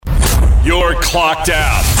You're clocked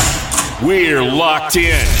out. We're locked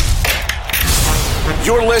in.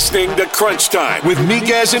 You're listening to Crunch Time with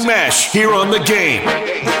Miguez and Mesh here on The Game.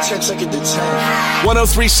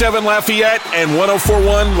 103.7 Lafayette and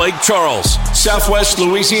 104.1 Lake Charles, Southwest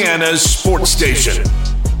Louisiana's sports station.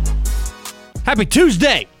 Happy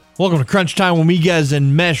Tuesday. Welcome to Crunch Time with Miguez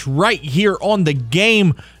and Mesh right here on The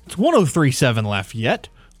Game. It's 103.7 Lafayette,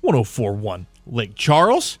 104.1 Lake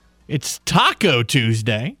Charles. It's Taco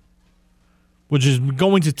Tuesday, which is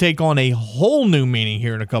going to take on a whole new meaning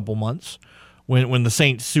here in a couple months when the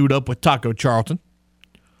Saints suit up with Taco Charlton.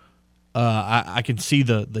 I can see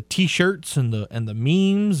the T-shirts and the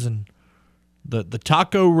memes and the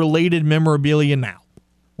taco-related memorabilia now.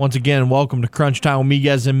 Once again, welcome to Crunch Time with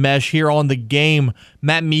Miguez and Mesh here on The Game.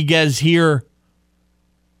 Matt Miguez here,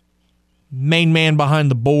 main man behind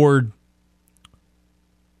the board,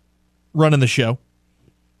 running the show.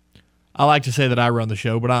 I like to say that I run the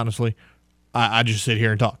show, but honestly, I just sit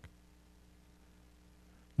here and talk.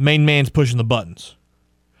 Main man's pushing the buttons.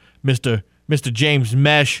 Mr. James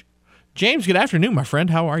Mesh. James, good afternoon, my friend.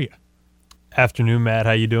 How are you? Afternoon, Matt.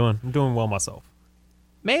 How you doing? I'm doing well myself.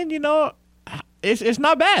 Man, you know, it's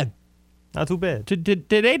not bad. Not too bad.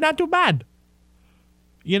 Today, not too bad.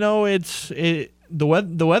 You know, the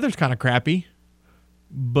weather's kind of crappy,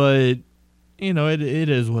 but you know, it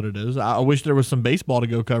is what it is. I wish there was some baseball to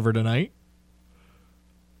go cover tonight.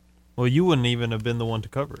 Well, you wouldn't even have been the one to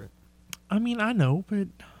cover it. I mean, I know, but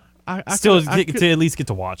I to at least get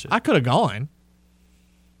to watch it. I could have gone.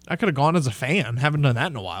 I could have gone as a fan. Haven't done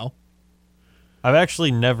that in a while. I've actually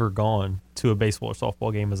never gone to a baseball or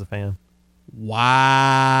softball game as a fan.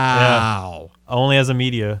 Wow. Yeah. Only as a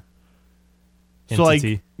media entity. So,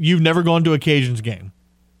 like, you've never gone to a Cajuns game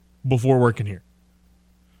before working here?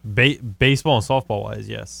 Baseball and softball-wise,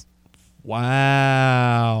 yes.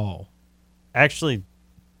 Wow. Actually,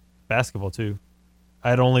 basketball, too. I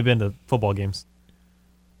had only been to football games.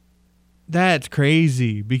 That's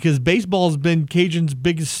crazy because baseball's been Cajuns'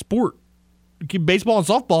 biggest sport. Baseball and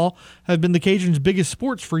softball have been the Cajuns' biggest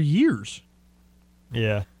sports for years.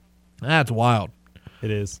 Yeah. That's wild. It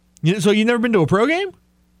is. So you never been to a pro game?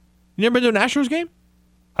 You never been to an Astros game?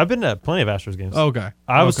 I've been to plenty of Astros games. Okay.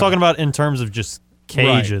 I was talking about in terms of just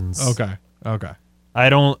Cajuns. Right. Okay.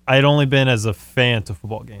 I'd only been as a fan to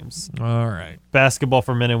football games. All right. Basketball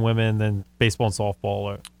for men and women, then baseball and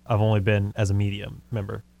softball. I've only been as a media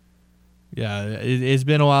member. Yeah, it's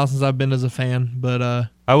been a while since I've been as a fan, but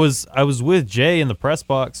I was with Jay in the press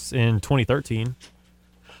box in 2013.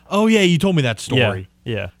 Oh yeah, you told me that story.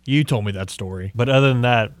 Yeah. You told me that story. But other than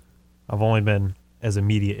that, I've only been as a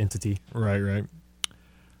media entity. Right.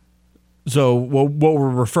 So what we're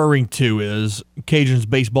referring to is Cajuns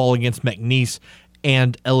baseball against McNeese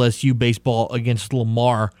and LSU baseball against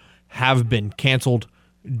Lamar have been canceled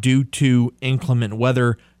due to inclement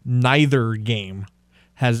weather. Neither game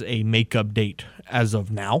has a makeup date as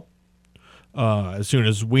of now. As soon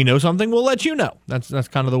as we know something, we'll let you know. That's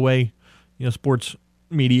kind of the way, you know, sports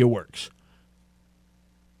media works.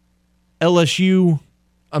 UL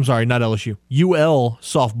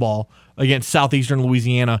softball against Southeastern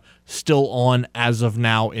Louisiana still on as of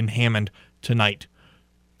now in Hammond tonight.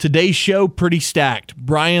 Today's show pretty stacked.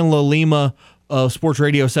 Brian LaLima of Sports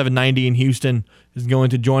Radio 790 in Houston is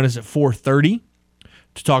going to join us at 4:30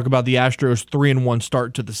 to talk about the Astros' 3-1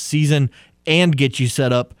 start to the season and get you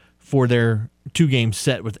set up for their 2-game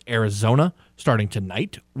set with Arizona starting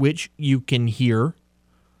tonight, which you can hear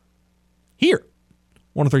here.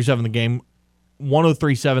 103.7 The Game,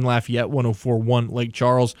 103.7 Lafayette, 104.1 Lake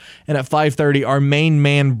Charles. And at 5:30, our main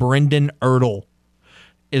man, Brendan Ertl,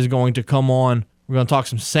 is going to come on. We're going to talk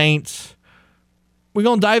some Saints. We're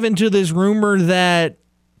going to dive into this rumor that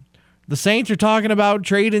the Saints are talking about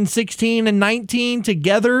trading 16 and 19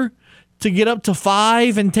 together to get up to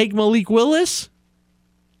 5 and take Malik Willis.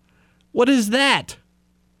 What is that?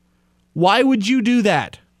 Why would you do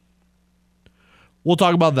that? We'll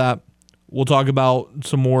talk about that. We'll talk about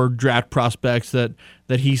some more draft prospects that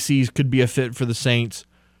he sees could be a fit for the Saints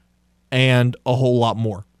and a whole lot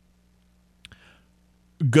more.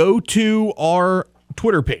 Go to our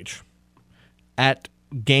Twitter page at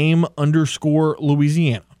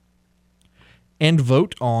game_Louisiana and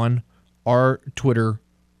vote on our Twitter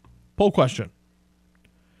poll question.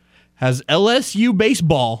 Has LSU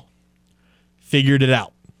baseball figured it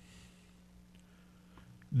out?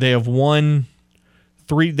 They have won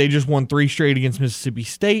 3. They just won 3 straight against Mississippi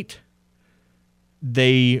State.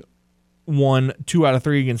 They won 2 out of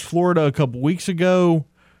 3 against Florida a couple weeks ago.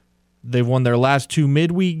 They've won their last 2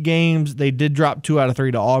 midweek games. They did drop 2 out of 3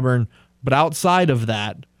 to Auburn. But outside of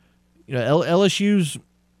that, you know, LSU's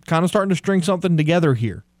kind of starting to string something together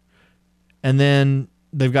here. And then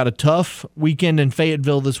they've got a tough weekend in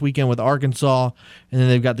Fayetteville this weekend with Arkansas. And then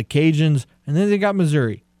they've got the Cajuns. And then they got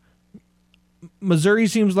Missouri. Missouri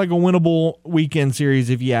seems like a winnable weekend series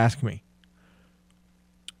if you ask me.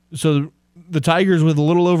 So the Tigers, with a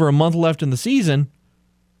little over a month left in the season,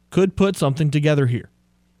 could put something together here.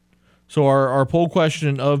 So our poll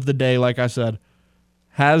question of the day, like I said,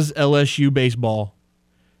 has LSU baseball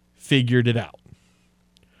figured it out?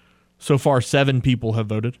 So far, 7 people have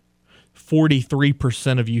voted.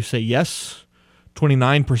 43% of you say yes,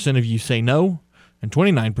 29% of you say no, and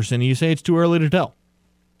 29% of you say it's too early to tell.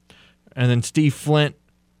 And then Steve Flint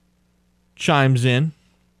chimes in.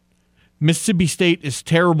 Mississippi State is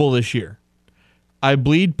terrible this year. I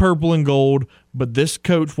bleed purple and gold, but this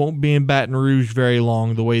coach won't be in Baton Rouge very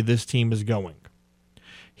long the way this team is going.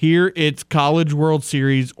 Here, it's College World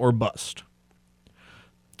Series or bust.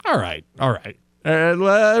 All right.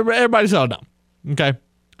 Everybody settle down. Okay.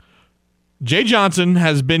 Jay Johnson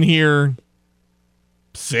has been here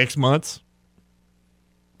 6 months,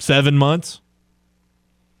 7 months.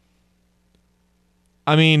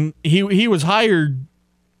 I mean, he was hired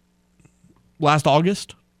last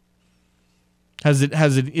August.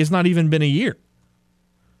 It's not even been a year.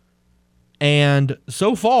 And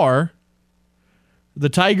so far, the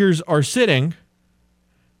Tigers are sitting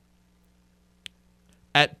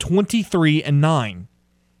at 23-9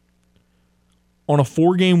 on a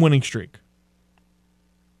 4-game winning streak.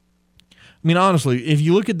 I mean, honestly, if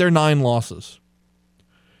you look at their 9 losses,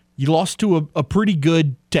 you lost to a pretty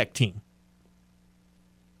good Tech team.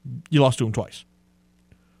 You lost to them twice.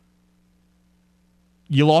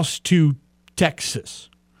 You lost to Texas,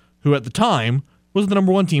 who at the time was the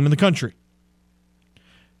number 1 team in the country.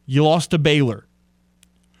 You lost to Baylor,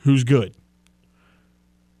 who's good.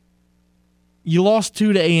 You lost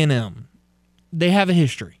to A&M. They have a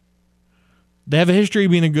history. They have a history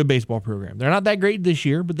of being a good baseball program. They're not that great this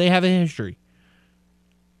year, but they have a history.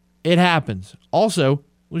 It happens. Also, it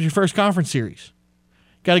was your first conference series.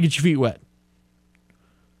 Got to get your feet wet.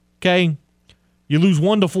 Okay? You lose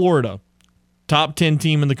 1 to Florida, top 10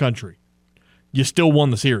 team in the country. You still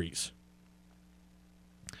won the series.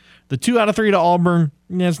 The 2 out of 3 to Auburn,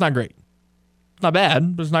 yeah, it's not great. It's not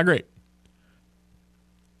bad, but it's not great.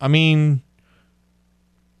 I mean,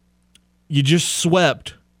 you just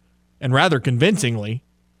swept, and rather convincingly,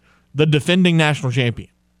 the defending national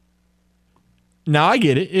champion. Now, I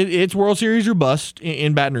get it. It's World Series or bust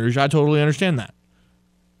in Baton Rouge. I totally understand that.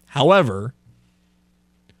 However,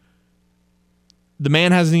 the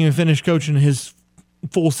man hasn't even finished coaching his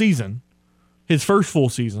full season, his first full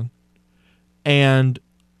season, and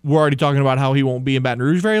we're already talking about how he won't be in Baton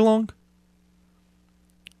Rouge very long.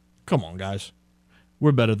 Come on, guys.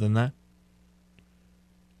 We're better than that.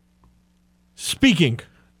 Speaking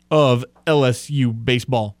of LSU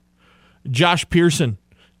baseball, Josh Pearson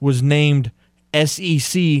was named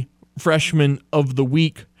SEC Freshman of the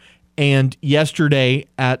Week, and yesterday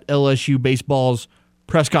at LSU baseball's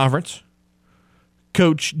press conference,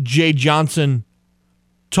 Coach Jay Johnson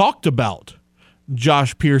talked about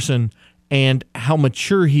Josh Pearson and how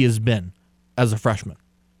mature he has been as a freshman.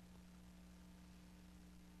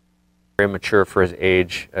 Very mature for his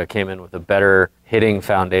age, came in with a better hitting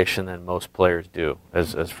foundation than most players do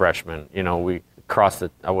as freshmen. You know, we cross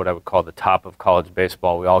what I would call the top of college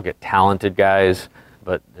baseball. We all get talented guys,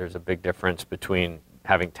 but there's a big difference between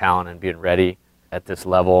having talent and being ready at this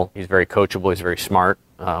level. He's very coachable. He's very smart.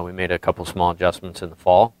 We made a couple small adjustments in the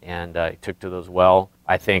fall, and he took to those well.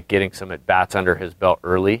 I think getting some at-bats under his belt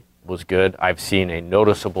early was good. I've seen a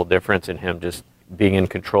noticeable difference in him just being in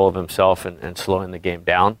control of himself and slowing the game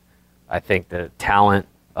down. I think the talent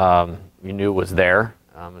you knew was there.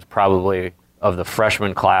 Was probably, of the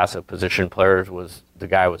freshman class of position players, was the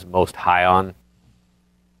guy I was most high on.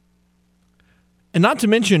 And not to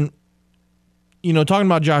mention, you know, talking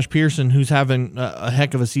about Josh Pearson, who's having a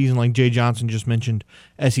heck of a season, like Jay Johnson just mentioned,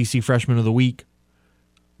 SEC Freshman of the Week.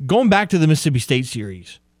 Going back to the Mississippi State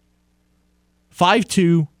series,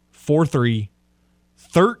 5-2, 4-3,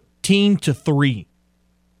 13-3.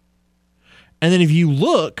 And then if you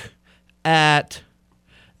look at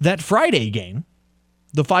that Friday game,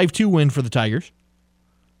 the 5-2 win for the Tigers,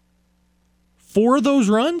 4 of those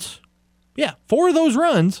runs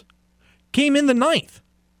came in the 9th.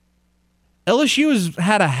 LSU has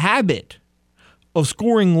had a habit of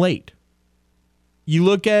scoring late. You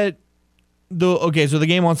look at so the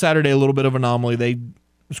game on Saturday, a little bit of anomaly. They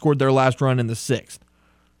scored their last run in the 6th.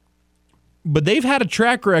 But they've had a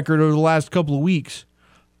track record over the last couple of weeks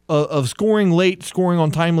of scoring late, scoring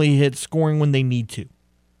on timely hits, scoring when they need to.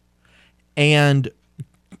 And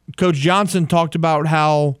Coach Johnson talked about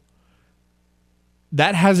how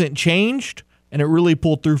that hasn't changed, and it really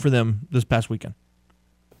pulled through for them this past weekend.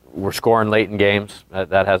 We're scoring late in games.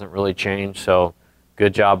 That hasn't really changed. So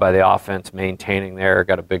good job by the offense maintaining there.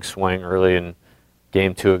 Got a big swing early in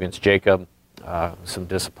game 2 against Jacob. Some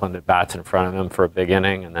disciplined at bats in front of him for a big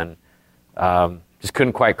inning, and then just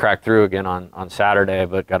couldn't quite crack through again on Saturday,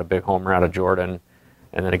 but got a big homer out of Jordan.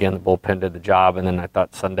 And then again, the bullpen did the job. And then I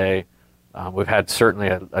thought Sunday, we've had certainly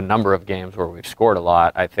a number of games where we've scored a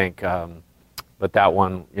lot, I think. But that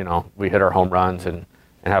one, we hit our home runs and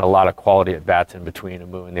had a lot of quality at bats in between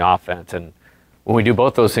and moving the offense. And when we do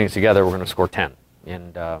both those things together, we're going to score 10.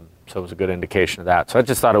 And so it was a good indication of that. So I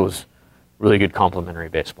just thought it was really good complementary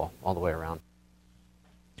baseball all the way around.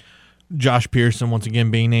 Josh Pearson, once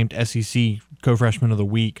again, being named SEC Co-Freshman of the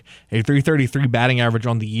Week. A .333 batting average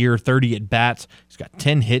on the year, 30 at-bats. He's got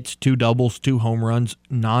 10 hits, 2 doubles, 2 home runs,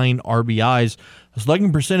 9 RBIs, a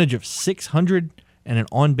slugging percentage of .600, and an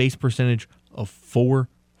on-base percentage of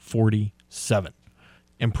 .447.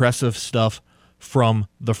 Impressive stuff from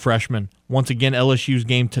the freshman. Once again, LSU's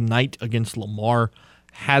game tonight against Lamar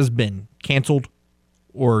has been canceled,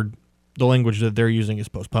 or the language that they're using is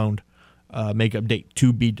postponed. Makeup date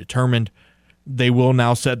to be determined. They will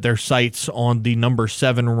now set their sights on the number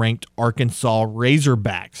 7 ranked Arkansas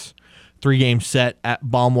Razorbacks. 3-game set at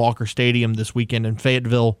Baum-Walker Stadium this weekend in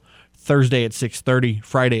Fayetteville. Thursday at 6:30,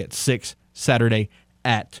 Friday at 6, Saturday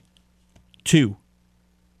at 2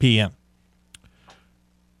 p.m.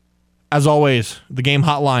 As always, the game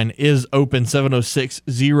hotline is open,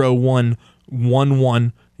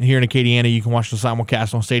 706-0111. And here in Acadiana, you can watch the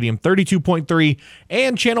simulcast on Stadium 32.3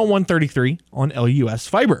 and Channel 133 on LUS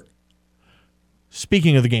Fiber.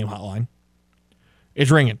 Speaking of the game hotline, it's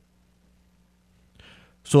ringing.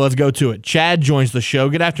 So let's go to it. Chad joins the show.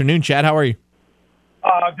 Good afternoon, Chad. How are you?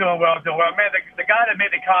 Doing well. Man, the guy that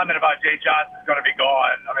made the comment about Jay Johnson is going to be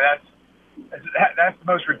gone. I mean, that's the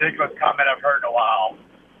most ridiculous comment I've heard in a while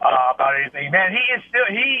about anything. Man,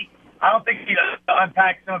 I don't think he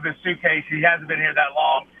unpacked some of his suitcase. He hasn't been here that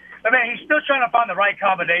long. But, man, he's still trying to find the right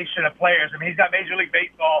combination of players. I mean, he's got Major League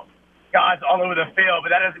Baseball guys all over the field, but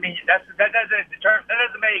that doesn't mean that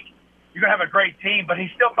doesn't make you're going to have a great team. But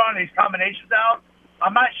he's still finding these combinations out.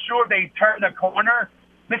 I'm not sure they turned the corner.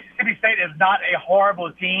 Mississippi State is not a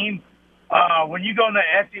horrible team. When you go on the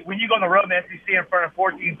road in the SEC in front of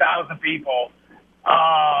 14,000 people,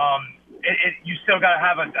 you still got to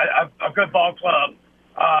have a good ball club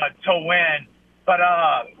to win. But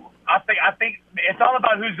I think it's all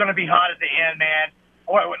about who's going to be hot at the end, man.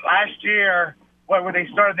 Last year, when they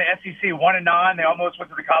started the SEC 1-9, they almost went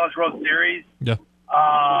to the College World Series. Yeah.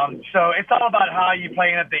 So it's all about how you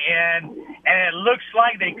playing at the end, and it looks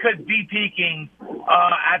like they could be peaking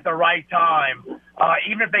at the right time.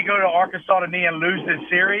 Even if they go to Arkansas to me and lose this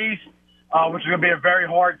series, which is going to be a very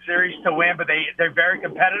hard series to win, but they're very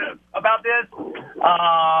competitive about this.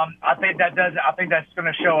 I think that's going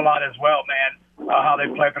to show a lot as well, man, how they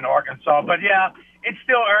play up in Arkansas. But yeah, it's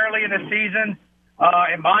still early in the season,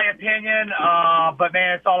 in my opinion. But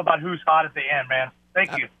man, it's all about who's hot at the end, man.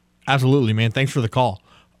 Thank you. Absolutely, man. Thanks for the call.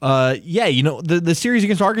 The series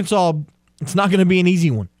against Arkansas, it's not going to be an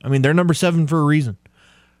easy one. I mean, they're number 7 for a reason.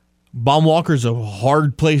 Baum-Walker's a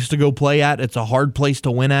hard place to go play at. It's a hard place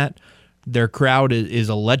to win at. Their crowd is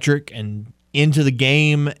electric and into the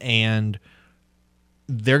game, and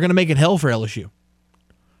they're going to make it hell for LSU.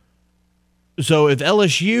 So if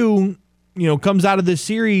LSU, comes out of this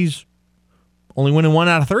series only winning 1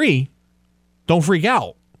 out of 3, don't freak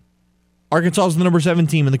out. Arkansas is the number 7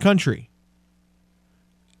 team in the country.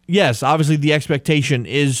 Yes, obviously the expectation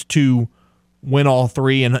is to win all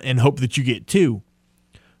 3 and hope that you get 2.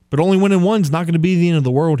 But only winning 1 is not going to be the end of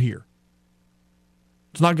the world here.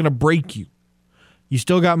 It's not going to break you. You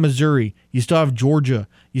still got Missouri. You still have Georgia.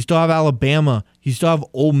 You still have Alabama. You still have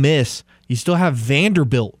Ole Miss. You still have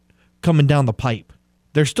Vanderbilt coming down the pipe.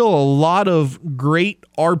 There's still a lot of great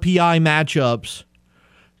RPI matchups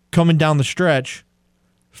coming down the stretch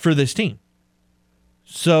for this team.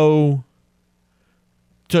 So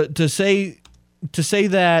to say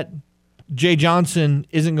that Jay Johnson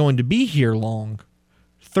isn't going to be here long,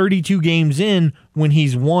 32 games in when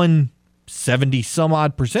he's won 70 some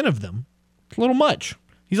odd % of them, it's a little much.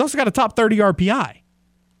 He's also got a top 30 RPI.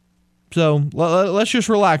 So let's just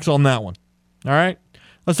relax on that one. All right?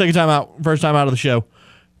 Let's take a time out. First time out of the show.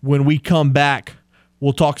 When we come back,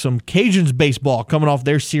 we'll talk some Cajuns baseball coming off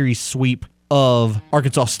their series sweep of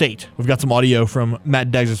Arkansas State. We've got some audio from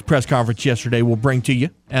Matt Deggs' press conference yesterday we'll bring to you.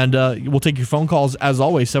 And we'll take your phone calls, as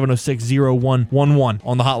always, 706-0111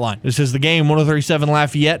 on the hotline. This is The Game, 103.7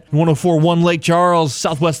 Lafayette, 104.1 Lake Charles,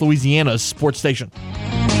 Southwest Louisiana's sports station.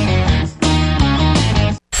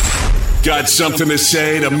 Got something to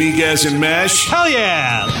say to Miguez and Mesh? Hell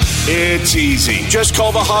yeah! It's easy. Just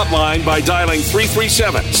call the hotline by dialing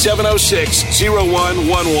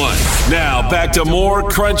 337-706-0111. Now, back to more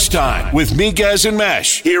Crunch Time with Miguez and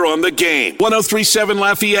Mesh here on The Game. 103.7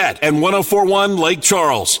 Lafayette and 104.1 Lake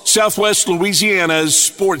Charles, Southwest Louisiana's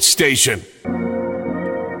sports station.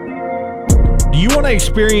 Do you want to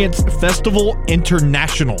experience Festival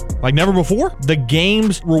International like never before? The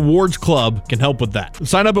Games Rewards Club can help with that.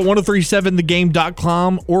 Sign up at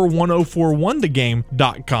 1037thegame.com or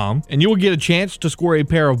 1041thegame.com, and you will get a chance to score a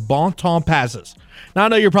pair of Bon Temps passes. Now, I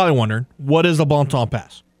know you're probably wondering, what is a Bon Temps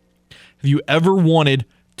pass? Have you ever wanted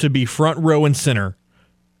to be front row and center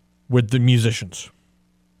with the musicians?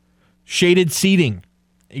 Shaded seating.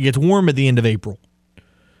 It gets warm at the end of April.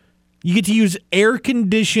 You get to use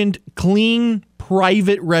air-conditioned, clean,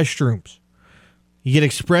 private restrooms. You get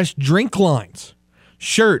express drink lines,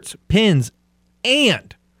 shirts, pins,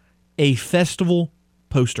 and a festival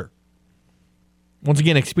poster. Once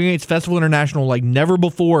again, experience Festival International like never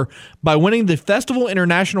before by winning the Festival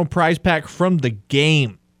International prize pack from The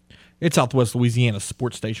Game. It's Southwest Louisiana's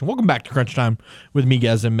sports station. Welcome back to Crunch Time with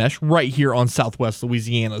Miguez and Mesh right here on Southwest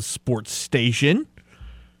Louisiana's sports station.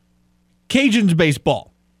 Cajuns baseball.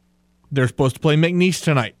 They're supposed to play McNeese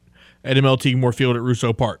tonight at MLT Moore-Field at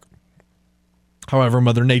Russo Park. However,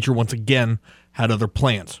 Mother Nature once again had other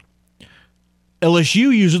plans.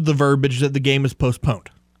 LSU uses the verbiage that the game is postponed.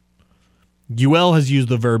 UL has used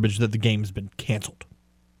the verbiage that the game has been canceled.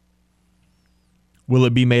 Will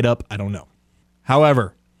it be made up? I don't know.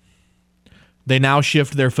 However, they now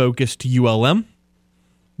shift their focus to ULM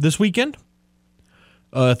this weekend.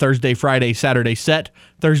 Thursday, Friday, Saturday set.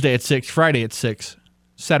 Thursday at 6, Friday at 6.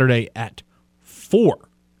 Saturday at 4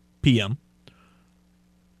 p.m.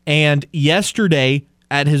 And yesterday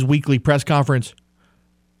at his weekly press conference,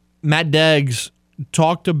 Matt Deggs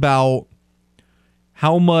talked about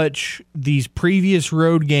how much these previous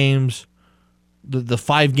road games, the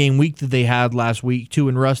 5-game week that they had last week, 2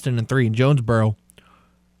 in Ruston and 3 in Jonesboro,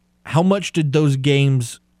 how much did those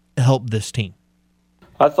games help this team?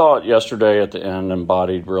 I thought yesterday at the end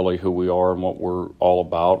embodied really who we are and what we're all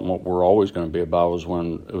about and what we're always going to be about was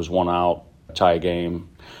when it was 1 out, tie game.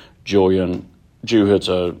 Jew hits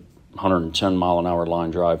a 110-mile-an-hour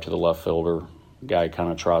line drive to the left fielder. Guy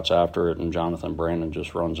kind of trots after it, and Jonathan Brandon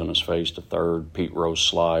just runs in his face to third. Pete Rose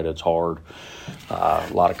slide. It's hard. A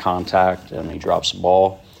lot of contact, and he drops the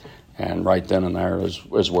ball. And right then and there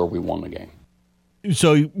is where we won the game.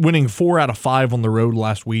 So winning 4 out of 5 on the road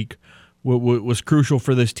last week was crucial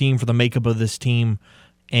for this team, for the makeup of this team,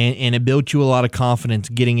 and it built you a lot of confidence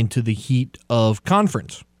getting into the heat of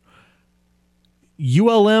conference.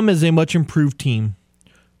 ULM is a much improved team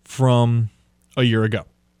from a year ago.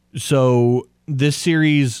 So this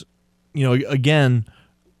series, again,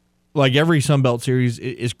 like every Sun Belt series,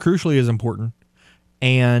 is crucially as important,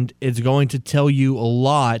 and it's going to tell you a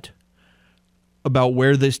lot about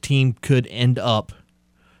where this team could end up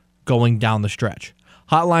going down the stretch.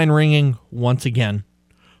 Hotline ringing once again.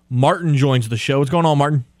 Martin joins the show. What's going on,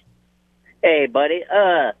 Martin? Hey, buddy.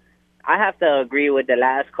 I have to agree with the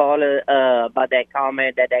last caller about that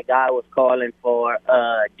comment that guy was calling for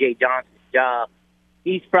Jay Johnson's job.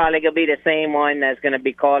 He's probably going to be the same one that's going to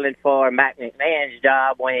be calling for Matt McMahon's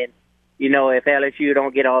job when, if LSU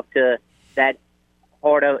don't get off to that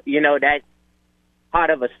hard of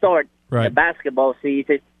a start right. the basketball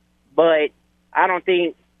season. But I don't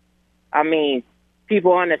think,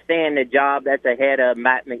 people understand the job that's ahead of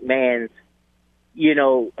Matt McMahon's,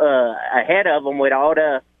 ahead of him with all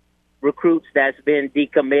the recruits that's been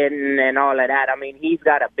decommitting and all of that. He's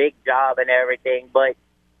got a big job and everything, but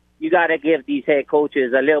you got to give these head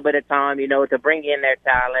coaches a little bit of time, to bring in their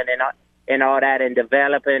talent and all that and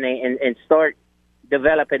developing and start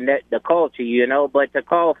developing the culture, But to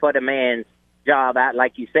call for the man's job,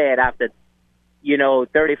 like you said, after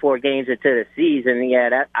 34 games into the season,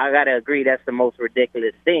 yeah, I got to agree that's the most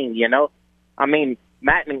ridiculous thing, Matt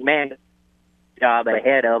McMahon's job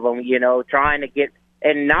ahead of him, trying to get,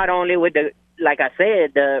 and not only with like I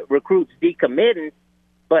said, the recruits decommitting,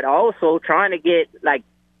 but also trying to get,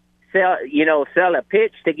 sell a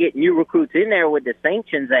pitch to get new recruits in there with the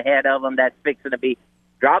sanctions ahead of them that's fixing to be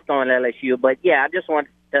dropped on LSU. But, yeah, I just want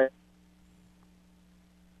to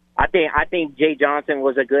I think Jay Johnson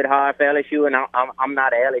was a good hire for LSU, and I'm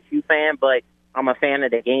not an LSU fan, but I'm a fan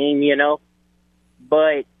of the game,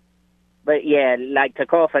 But yeah, to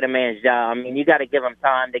call for the man's job, you got to give him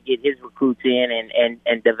time to get his recruits in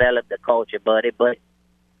and develop the culture, buddy. But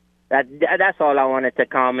that's all I wanted to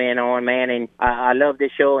comment on, man. And I love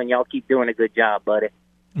this show, and y'all keep doing a good job, buddy.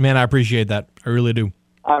 Man, I appreciate that. I really do.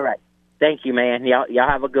 All right. Thank you, man. Y'all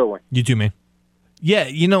have a good one. You too, man. Yeah,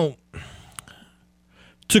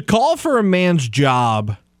 to call for a man's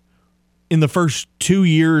job in the first 2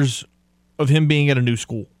 years of him being at a new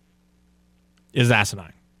school is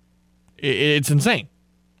asinine. It's insane.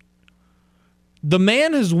 The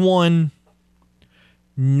man has won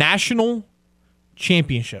national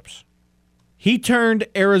championships. He turned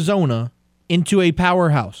Arizona into a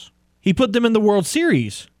powerhouse. He put them in the World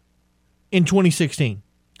Series in 2016.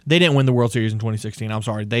 They didn't win the World Series in 2016. I'm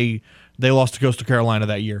sorry. They lost to Coastal Carolina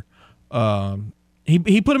that year.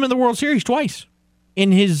 He put them in the World Series twice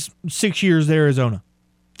in his 6 years at Arizona.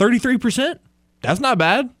 33%. That's not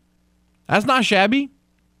bad. That's not shabby.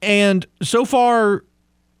 And so far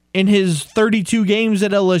in his 32 games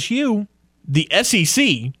at LSU, the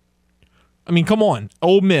SEC, I mean, come on.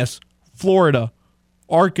 Ole Miss, Florida,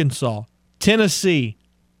 Arkansas, Tennessee.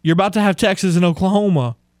 You're about to have Texas and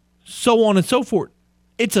Oklahoma, so on and so forth.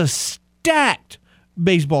 It's a stacked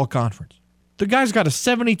baseball conference. The guy's got a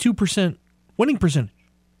 72% winning percentage.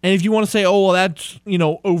 And if you want to say, oh, well, that's,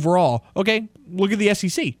 overall. Okay, look at the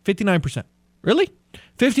SEC, 59%. Really?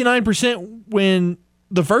 59% when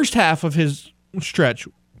the first half of his stretch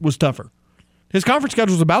was tougher. His conference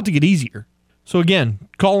schedule was about to get easier. So again,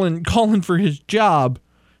 calling for his job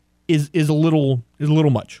is a little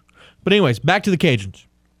much. But anyways, back to the Cajuns.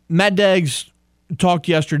 Matt Deggs talked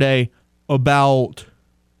yesterday about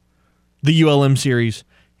the ULM series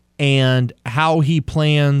and how he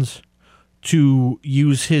plans to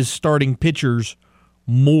use his starting pitchers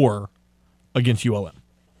more against ULM.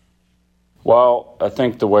 Well, I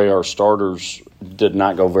think the way our starters did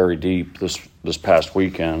not go very deep this past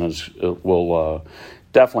weekend will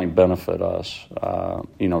definitely benefit us.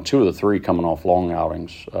 2 of the 3 coming off long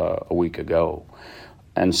outings a week ago.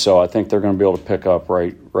 And so I think they're going to be able to pick up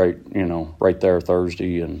right there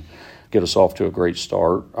Thursday and get us off to a great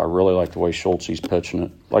start. I really like the way Schultze's pitching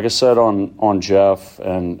it. Like I said on Jeff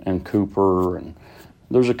and Cooper, and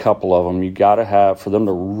there's a couple of them you got to have for them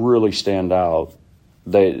to really stand out.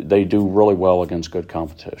 They do really well against good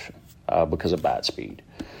competition because of bat speed.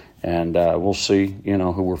 And we'll see,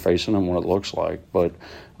 who we're facing and what it looks like. But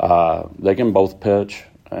they can both pitch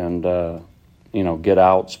and get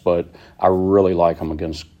outs, but I really like them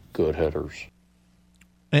against good hitters.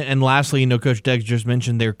 And lastly, Coach Deggs just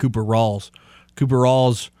mentioned there Cooper Rawls. Cooper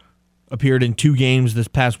Rawls appeared in 2 games this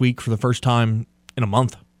past week for the first time in a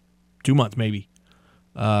month, 2 months maybe.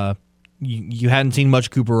 You hadn't seen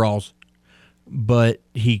much Cooper Rawls, but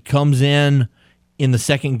he comes in the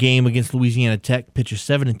second game against Louisiana Tech, pitches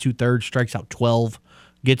 7 2/3, strikes out 12,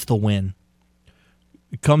 gets the win.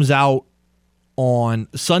 Comes out on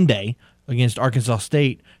Sunday against Arkansas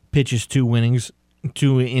State, pitches 2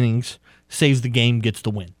 innings, saves the game, gets the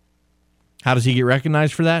win. How does he get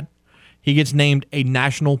recognized for that? He gets named a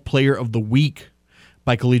National Player of the Week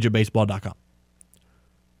by CollegiateBaseball.com.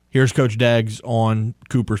 Here's Coach Deggs on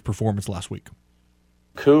Cooper's performance last week.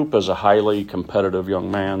 Coop is a highly competitive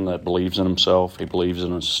young man that believes in himself. He believes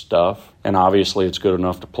in his stuff, and obviously it's good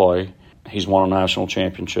enough to play. He's won a national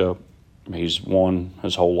championship. He's won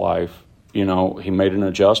his whole life. He made an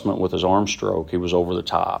adjustment with his arm stroke. He was over the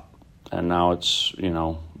top, and now it's,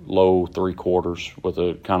 low 3/4 with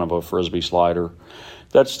a kind of a frisbee slider.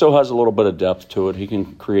 That still has a little bit of depth to it. He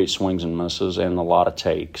can create swings and misses and a lot of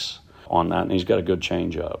takes on that, and he's got a good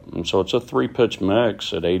changeup. And so it's a 3-pitch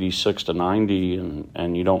mix at 86 to 90,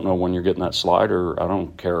 and you don't know when you're getting that slider. I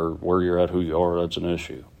don't care where you're at, who you are, that's an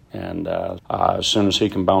issue. And as soon as he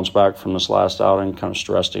can bounce back from this last outing, kind of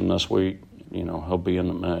stressed him this week, he'll be in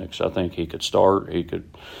the mix. I think he could start. He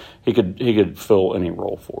could fill any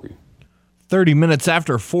role for you. 30 minutes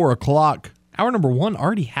after 4 o'clock, hour number 1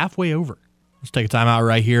 already halfway over. Let's take a time out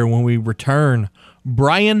right here. When we return,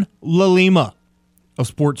 Brian LaLima of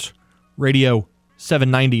Sports Radio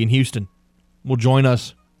 790 in Houston will join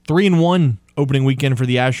us. 3-1 opening weekend for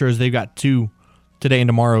the Astros. They've got 2 today and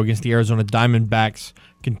tomorrow against the Arizona Diamondbacks,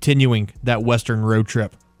 continuing that Western road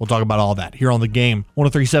trip. We'll talk about all that here on The Game.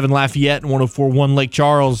 103.7 Lafayette and 104.1 Lake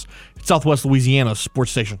Charles. It's Southwest Louisiana's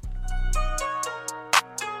sports station.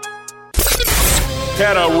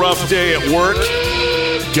 Had a rough day at work?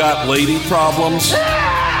 Got lady problems?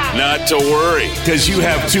 Not to worry, because you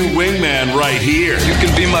have 2 wingmen right here. You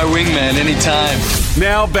can be my wingman anytime.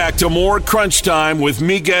 Now back to more Crunch Time with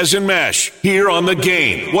Miguez and Mesh here on The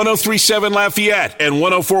Game. 103.7 Lafayette and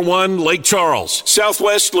 104.1 Lake Charles,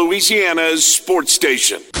 Southwest Louisiana's sports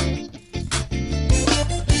station.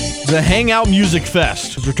 The Hangout Music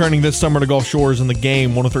Fest is returning this summer to Gulf Shores, in the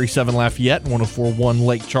Game. 103.7 Lafayette and 104.1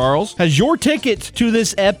 Lake Charles has your tickets to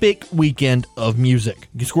this epic weekend of music.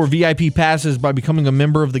 You can score VIP passes by becoming a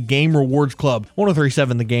member of the Game Rewards Club.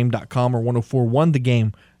 1037thegame.com or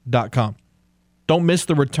 1041thegame.com. Don't miss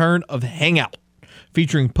the return of Hangout,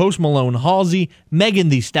 featuring Post Malone, Halsey, Megan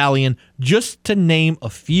Thee Stallion, just to name a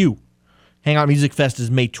few. Hangout Music Fest is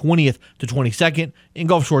May 20th to 22nd in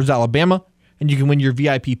Gulf Shores, Alabama, and you can win your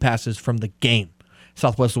VIP passes from the Game,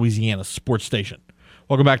 Southwest Louisiana sports station.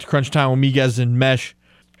 Welcome back to Crunch Time with Miguez and Mesh,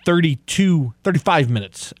 35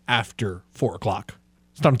 minutes after 4 o'clock.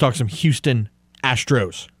 It's time to talk some Houston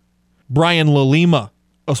Astros. Brian LaLima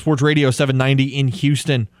of Sports Radio 790 in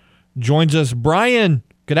Houston joins us. Brian,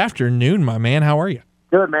 good afternoon, my man. How are you?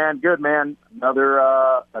 Good, man. Good, man.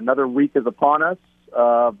 Another week is upon us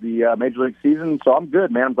of the Major League season, so I'm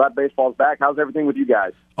good, man. I'm glad baseball's back. How's everything with you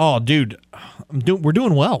guys? Oh, dude, we're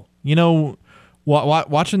doing well. You know,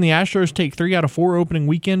 watching the Astros take 3 out of 4 opening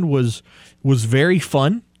weekend was very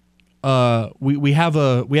fun. We have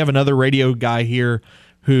another radio guy here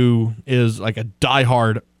who is like a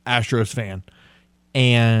diehard Astros fan,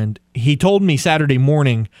 and he told me Saturday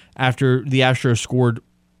morning after the Astros scored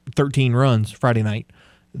 13 runs Friday night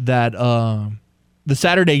that the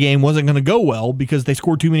Saturday game wasn't going to go well because they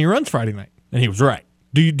scored too many runs Friday night, and he was right.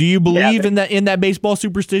 Do you believe in that baseball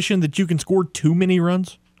superstition that you can score too many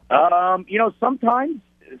runs? Sometimes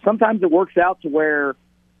it works out to where,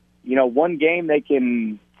 one game they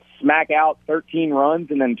can smack out 13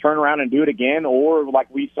 runs and then turn around and do it again, or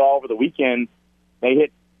like we saw over the weekend, they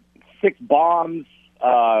hit 6 bombs,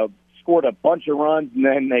 scored a bunch of runs, and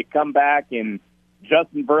then they come back and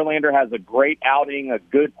Justin Verlander has a great outing, a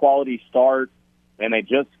good quality start, and they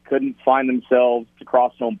just couldn't find themselves to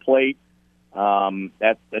cross home plate.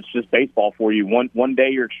 That's just baseball for you. One day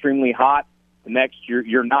you're extremely hot, the next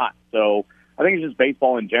you're not. So I think it's just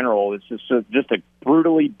baseball in general. It's just a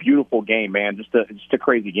brutally beautiful game, man. Just a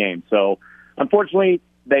crazy game. So unfortunately,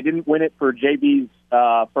 they didn't win it for JB's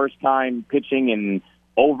first time pitching in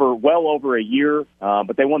well over a year,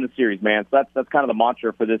 but they won the series, man. So that's kind of the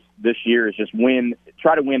mantra for this year is just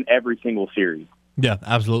try to win every single series. Yeah,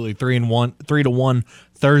 absolutely. 3-1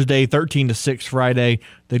 Thursday, 13-6 Friday.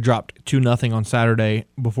 They dropped 2-0 on Saturday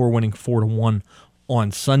before winning 4-1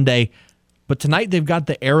 on Sunday. But tonight they've got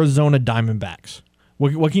the Arizona Diamondbacks.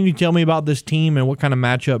 What can you tell me about this team, and what kind of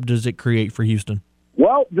matchup does it create for Houston?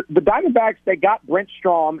 Well, the Diamondbacks, they got Brent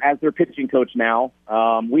Strom as their pitching coach now.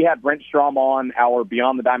 We had Brent Strom on our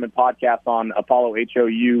Beyond the Diamond podcast on Apollo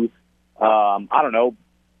HOU. I don't know.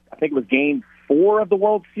 I think it was Game 4 of the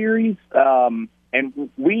World Series. And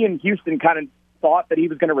we in Houston kind of thought that he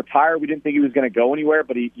was going to retire. We didn't think he was going to go anywhere,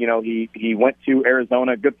 but he went to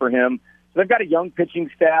Arizona. Good for him. So they've got a young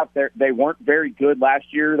pitching staff. They weren't very good last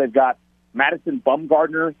year. They've got Madison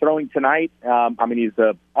Bumgarner throwing tonight. He's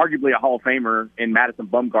arguably a Hall of Famer in Madison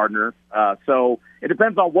Bumgarner. So it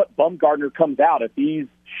depends on what Bumgarner comes out. If he's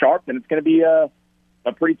sharp, then it's going to be a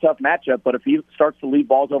pretty tough matchup. But if he starts to lead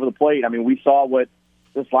balls over the plate, we saw what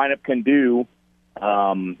this lineup can do.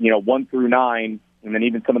 1 through 9, and then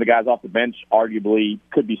even some of the guys off the bench arguably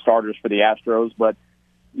could be starters for the Astros. But,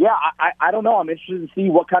 yeah, I don't know. I'm interested to see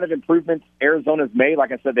what kind of improvements Arizona's made.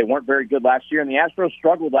 Like I said, they weren't very good last year, and the Astros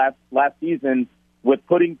struggled last season with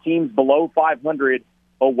putting teams below 500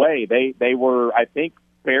 away. They were, I think,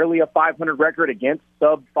 barely a 500 record against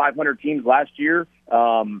sub-500 teams last year. It's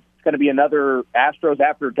going to be another Astros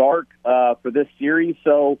after dark for this series.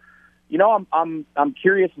 So, I'm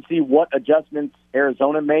curious to see what adjustments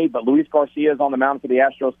Arizona made, but Luis Garcia is on the mound for the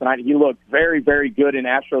Astros tonight. He looked very, very good in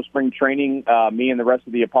Astros spring training. Me and the rest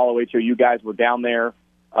of the Apollo HOU guys were down there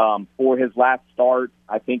for his last start.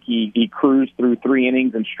 I think he cruised through 3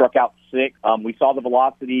 innings and struck out 6. We saw the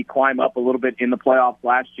velocity climb up a little bit in the playoffs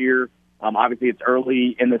last year. Obviously, it's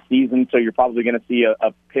early in the season, so you're probably going to see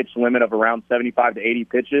a pitch limit of around 75 to 80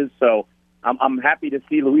 pitches. So I'm happy to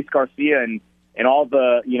see Luis Garcia and all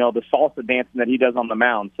the salsa dancing that he does on the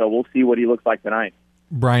mound. So we'll see what he looks like tonight.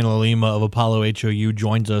 Brian LaLima of Apollo HOU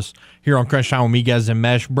joins us here on Crunch Time with Miguez and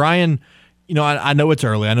Mesh. Brian, I know it's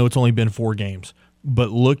early. I know it's only been 4 games.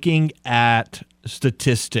 But looking at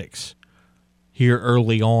statistics here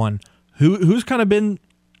early on, who's kind of been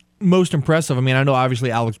most impressive? I know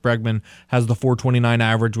obviously Alex Bregman has the .429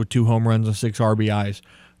 average with 2 home runs and 6 RBIs.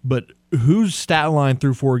 But whose stat line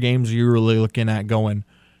through 4 games are you really looking at going,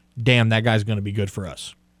 damn, that guy's going to be good for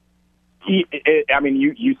us? You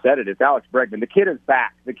said it. It's Alex Bregman. The kid is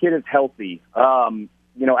back. The kid is healthy.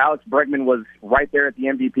 Alex Bregman was right there at the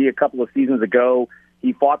MVP a couple of seasons ago.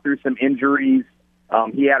 He fought through some injuries.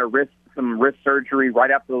 He had a wrist some wrist surgery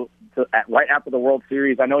right after the World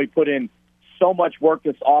Series. I know he put in so much work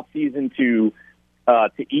this offseason to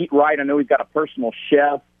eat right. I know he's got a personal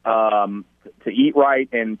chef to eat right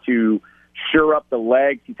and to shore up the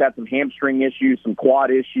legs. He's had some hamstring issues, some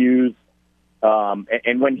quad issues.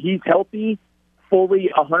 And when he's healthy, fully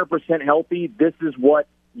 100% healthy, this is what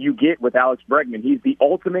you get with Alex Bregman. He's the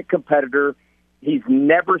ultimate competitor. He's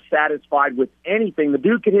never satisfied with anything. The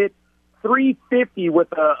dude could hit 350 with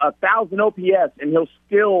a 1,000 OPS, and he'll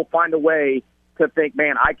still find a way to think,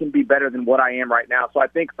 man, I can be better than what I am right now. So I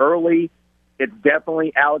think early, it's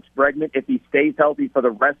definitely Alex Bregman. If he stays healthy for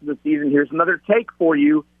the rest of the season, here's another take for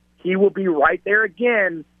you. He will be right there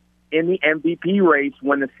again in the MVP race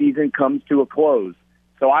when the season comes to a close.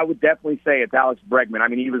 So I would definitely say it's Alex Bregman. I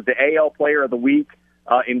mean, he was the AL Player of the Week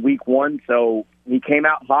in Week 1, so he came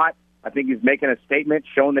out hot. I think he's making a statement,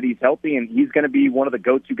 showing that he's healthy, and he's going to be one of the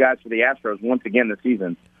go-to guys for the Astros once again this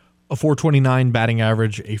season. A .429 batting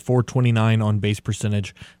average, a .429 on-base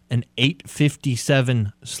percentage, an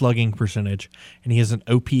 .857 slugging percentage, and he has an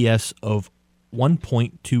OPS of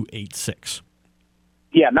 1.286.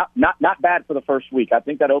 Yeah, not bad for the first week. I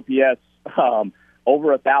think that OPS over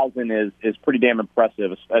 1,000 is pretty damn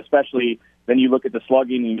impressive, especially then you look at the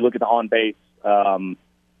slugging and you look at the on-base.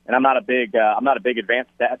 And I'm not a big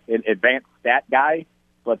advanced stat guy,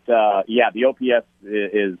 but the OPS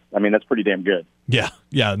is that's pretty damn good.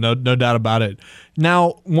 Yeah, no doubt about it.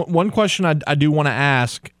 Now, one question I do want to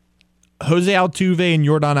ask: Jose Altuve and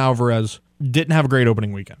Yordan Alvarez didn't have a great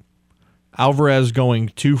opening weekend. Alvarez going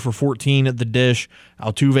 2 for 14 at the dish,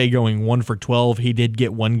 Altuve going 1 for 12. He did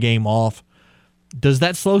get one game off. Does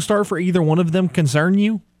that slow start for either one of them concern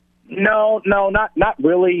you? No, not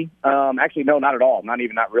really. Actually, no, not at all. Not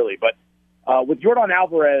really. But with Yordan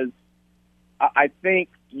Alvarez, I think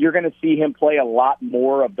you're going to see him play a lot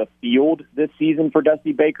more of the field this season for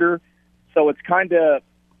Dusty Baker. So it's kind of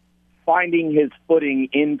finding his footing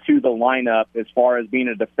into the lineup as far as being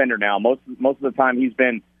a defender now. Most of the time he's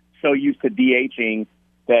been so used to DHing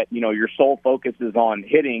that, your sole focus is on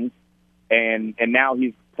hitting, and now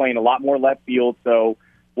he's playing a lot more left field. So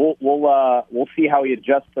we'll see how he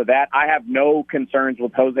adjusts to that. I have no concerns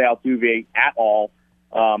with Jose Altuve at all.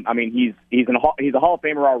 He's a Hall of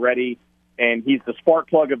Famer already, and he's the spark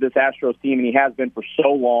plug of this Astros team, and he has been for so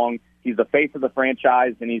long. He's the face of the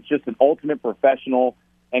franchise, and he's just an ultimate professional,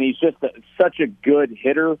 and he's just such a good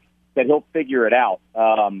hitter that he'll figure it out.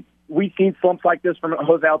 We've seen slumps like this from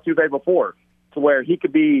Jose Altuve before, to where he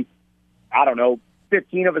could be,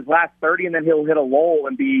 15 of his last 30, and then he'll hit a lull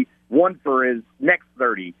and be 1 for his next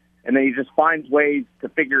 30. And then he just finds ways to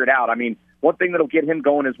figure it out. I mean, one thing that'll get him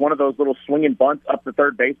going is one of those little swinging bunts up the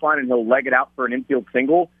third baseline, and he'll leg it out for an infield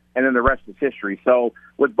single, and then the rest is history. So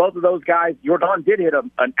with both of those guys, Yordan did hit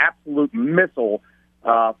an absolute missile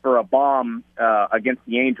for a bomb against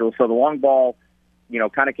the Angels. So the long ball,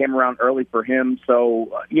 kind of came around early for him.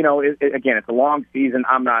 So, again, it's a long season.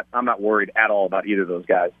 I'm not worried at all about either of those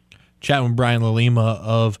guys. Chatting with Brian LaLima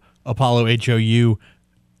of Apollo HOU.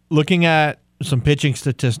 Looking at some pitching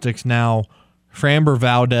statistics now, Framber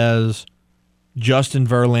Valdez, Justin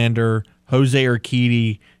Verlander, Jose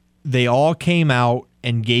Urquidy, they all came out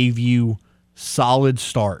and gave you solid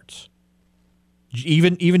starts.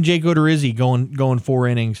 Even Jake Odorizzi going 4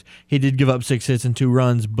 innings. He did give up 6 hits and 2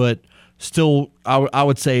 runs, but still, I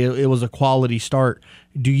would say it was a quality start.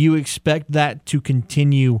 Do you expect that to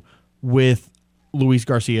continue with Luis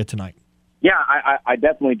Garcia tonight? Yeah, I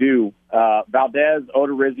definitely do. Valdez,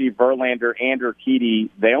 Odorizzi, Verlander, and Urquidy,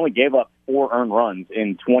 they only gave up 4 earned runs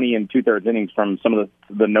in 20 and 2/3 innings from some of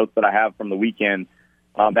the notes that I have from the weekend.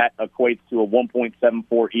 That equates to a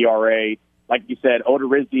 1.74 ERA. Like you said,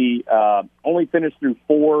 Odorizzi only finished through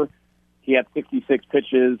 4. He had 66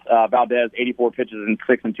 pitches. Valdez, 84 pitches and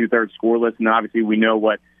 6 2/3 scoreless. And obviously we know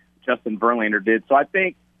what Justin Verlander did. So I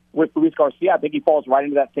think with Luis Garcia, I think he falls right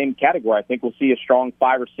into that same category. I think we'll see a strong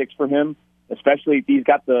 5 or 6 for him, especially if he's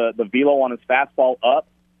got the velo on his fastball up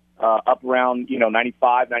around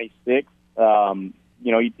 95, 96.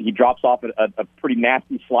 He drops off a pretty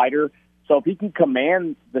nasty slider. So if he can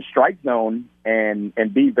command the strike zone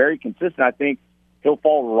and be very consistent, I think he'll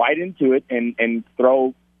fall right into it and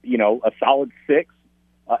throw a solid 6,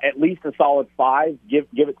 at least a solid 5. Give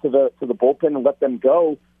it to the bullpen and let them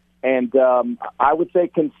go. And I would say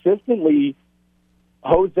consistently,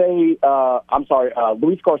 Luis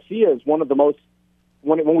Garcia is one of the most.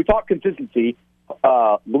 When we talk consistency,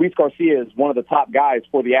 Luis Garcia is one of the top guys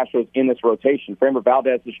for the Astros in this rotation. Framber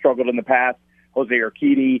Valdez has struggled in the past. Jose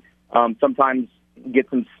Urquidy sometimes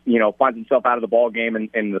finds himself out of the ball game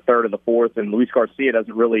in the 3rd or the 4th, and Luis Garcia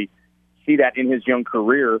doesn't really see that in his young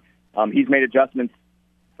career. He's made adjustments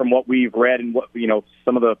from what we've read and what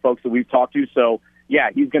some of the folks that we've talked to. So yeah,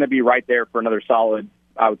 he's going to be right there for another solid,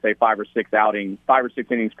 I would say 5 or 6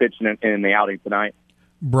 innings pitched in the outing tonight.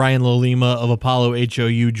 Brian LaLima of Apollo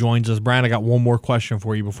HOU joins us. Brian, I got one more question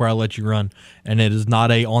for you before I let you run, and it is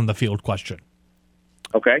not a on-the-field question.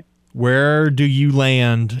 Okay. Where do you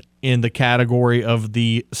land in the category of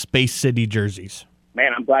the Space City jerseys?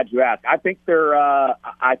 Man, I'm glad you asked. I think they're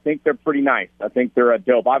pretty nice. I think they're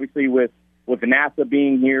dope. Obviously, with the NASA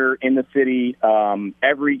being here in the city,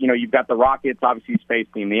 you've got the Rockets, obviously space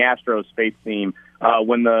team, the Astros space team.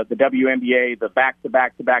 When the WNBA, the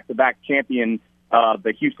back-to-back champion,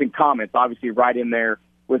 the Houston Comets, obviously right in there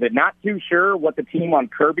with it. Not too sure what the team on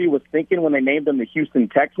Kirby was thinking when they named them the Houston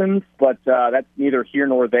Texans, but that's neither here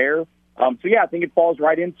nor there. So yeah, I think it falls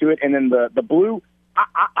right into it. And then the blue,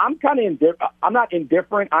 I'm kind of indifferent. I'm not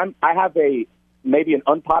indifferent. I have maybe an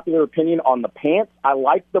unpopular opinion on the pants. I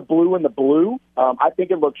like the blue and the blue. I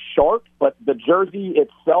think it looks sharp, but the jersey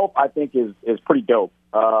itself I think is pretty dope.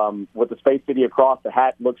 With the Space City across, the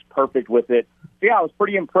hat looks perfect with it. So yeah, I was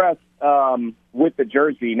pretty impressed with the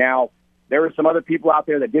jersey. Now, there were some other people out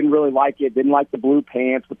there that didn't really like it, didn't like the blue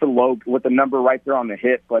pants with the logo, with the number right there on the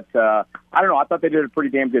hip. But I don't know. I thought they did a pretty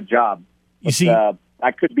damn good job. You see,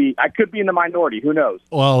 I could be in the minority. Who knows?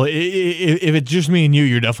 Well, if it's just me and you,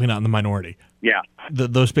 you're definitely not in the minority. Yeah,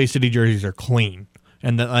 those Space City jerseys are clean,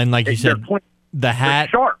 and like you said, the hat,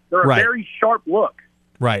 they're sharp. They're right. A very sharp look.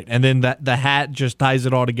 Right, and then the hat just ties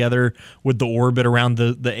it all together with the orbit around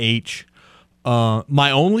the H.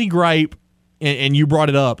 My only gripe, and you brought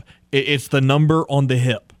it up, it's the number on the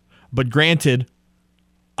hip. But granted,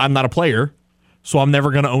 I'm not a player, so I'm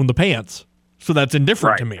never going to own the pants. So that's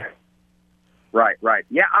indifferent to me. Right.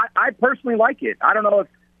 Yeah, I personally like it. I don't know if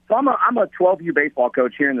so. I'm a 12U baseball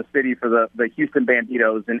coach here in the city for the Houston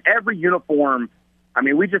Banditos, and every uniform. I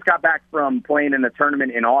mean, we just got back from playing in a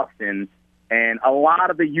tournament in Austin. And a lot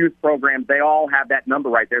of the youth programs, they all have that number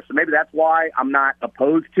right there. So maybe that's why I'm not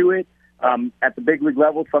opposed to it. At the big league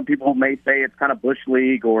level, some people may say it's kind of Bush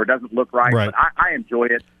League or doesn't look right. But I enjoy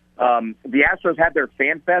it. The Astros had their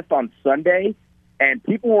Fan Fest on Sunday, and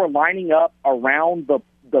people were lining up around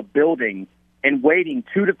the building and waiting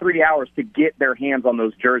 2 to 3 hours to get their hands on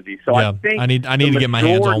those jerseys. So yeah, I think I need to get my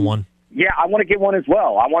hands on one. Yeah, I want to get one as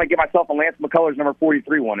well. I want to get myself a Lance McCullers number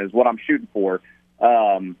 43 one is what I'm shooting for.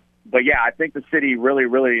 But, yeah, I think the city really,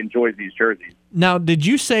 really enjoys these jerseys. Now, did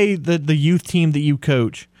you say that the youth team that you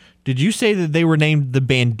coach, did you say that they were named the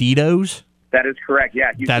Banditos? That is correct,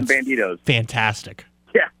 yeah, Houston Banditos. Fantastic.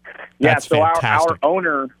 Yeah. That's so fantastic.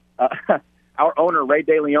 Our owner, Ray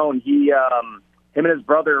DeLeon, him and his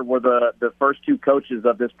brother were the first 2 coaches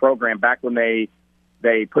of this program back when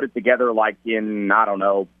they put it together like in, I don't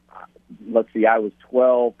know, let's see, I was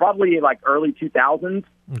 12, probably like early 2000s.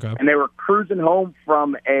 Okay. And they were cruising home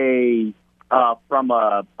from a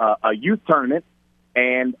youth tournament,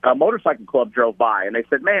 and a motorcycle club drove by, and they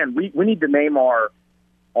said, "Man, we need to name our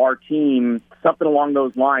team something along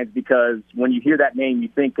those lines because when you hear that name, you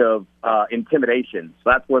think of intimidation."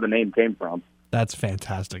 So that's where the name came from. That's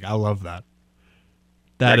fantastic. I love that.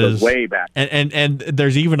 That goes way back. And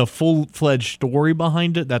there's even a full-fledged story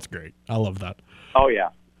behind it. That's great. I love that. Oh yeah.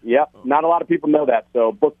 Yep, not a lot of people know that,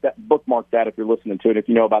 so bookmark that if you're listening to it, if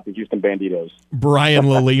you know about the Houston Banditos. Brian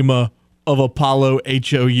LaLima of Apollo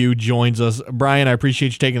HOU joins us. Brian, I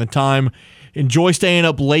appreciate you taking the time. Enjoy staying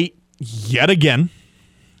up late yet again.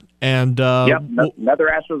 And another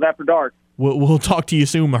Astros After Dark. We'll talk to you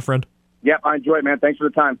soon, my friend. Yep, I enjoy it, man. Thanks for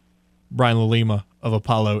the time. Brian LaLima of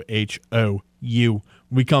Apollo HOU. When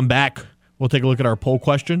we come back, we'll take a look at our poll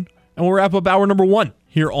question, and we'll wrap up hour number 1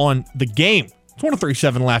 here on The Game. It's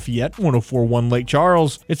 103.7 Lafayette, 104.1 Lake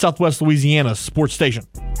Charles. It's Southwest Louisiana's sports station.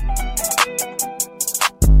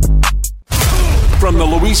 From the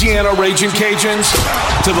Louisiana Raging Cajuns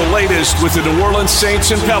to the latest with the New Orleans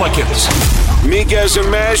Saints and Pelicans, Miguez and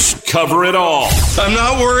Mesh cover it all. I'm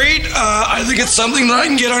not worried. I think it's something that I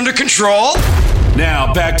can get under control.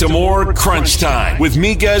 Now back to more Crunch Time with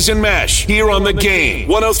Miguez and Mesh here on The Game.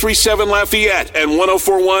 103.7 Lafayette and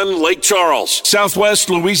 104.1 Lake Charles, Southwest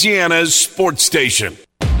Louisiana's sports station.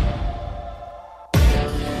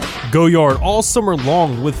 Go Yard all summer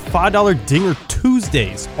long with $5 Dinger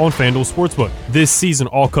Tuesdays on FanDuel Sportsbook. This season,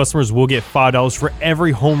 all customers will get $5 for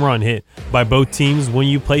every home run hit by both teams when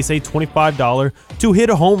you place a $25 to hit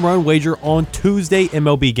a home run wager on Tuesday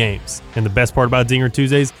MLB games. And the best part about Dinger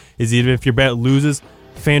Tuesdays is even if your bet loses,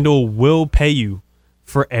 FanDuel will pay you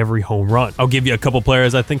for every home run. I'll give you a couple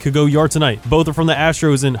players I think could go yard tonight. Both are from the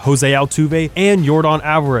Astros in Jose Altuve and Yordan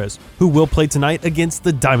Alvarez, who will play tonight against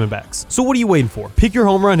the Diamondbacks. So what are you waiting for? Pick your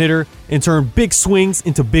home run hitter and turn big swings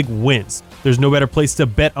into big wins. There's no better place to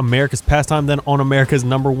bet America's pastime than on America's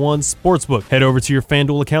 #1 sportsbook. Head over to your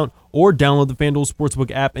FanDuel account or download the FanDuel Sportsbook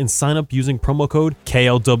app and sign up using promo code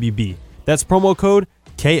KLWB. That's promo code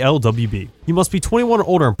KLWB. You must be 21 or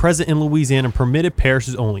older and present in Louisiana and permitted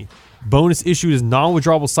parishes only. Bonus issued is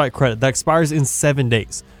non-withdrawable site credit that expires in 7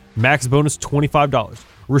 days. Max bonus $25.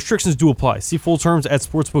 Restrictions do apply. See full terms at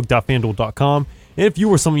sportsbook.fanduel.com. And if you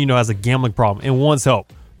or someone you know has a gambling problem and wants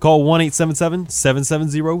help, call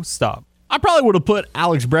 1-877-770-STOP. I probably would have put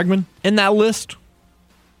Alex Bregman in that list.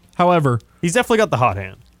 However, he's definitely got the hot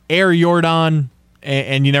hand. Air Jordan,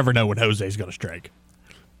 and you never know when Jose's going to strike.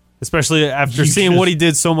 Especially after seeing what he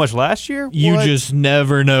did so much last year. You just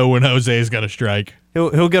never know when Jose is going to strike.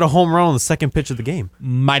 He'll get a home run on the second pitch of the game.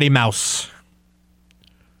 Mighty Mouse.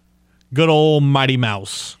 Good old Mighty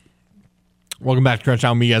Mouse. Welcome back to Crunch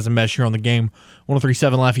Time. Me guys and Mesh here on the game.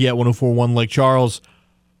 103.7 Lafayette, 104.1 Lake Charles.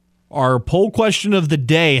 Our poll question of the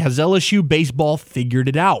day: has LSU baseball figured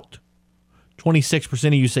it out? 26%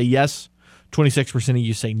 of you say yes, 26% of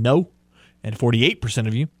you say no, and 48%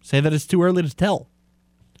 of you say that it's too early to tell.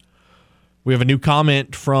 We have a new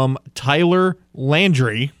comment from Tyler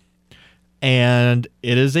Landry, and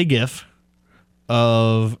it is a GIF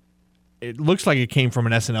of, it looks like it came from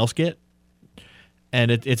an SNL skit, and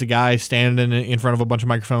it's a guy standing in front of a bunch of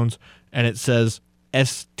microphones, and it says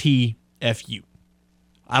STFU.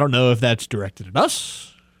 I don't know if that's directed at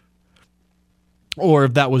us or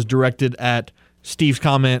if that was directed at Steve's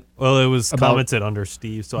comment. Well, it was commented under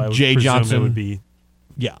Steve, so I would Jay presume Johnson. It would be.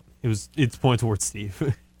 Yeah, it's pointed towards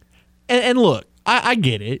Steve. and look, I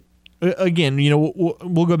get it. Again,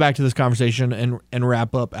 we'll go back to this conversation and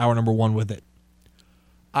wrap up hour number one with it.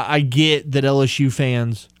 I get that LSU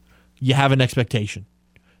fans, you have an expectation.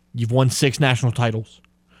 You've won 6 national titles.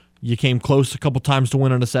 You came close a couple times to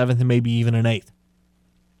winning a 7th and maybe even an 8th.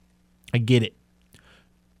 I get it.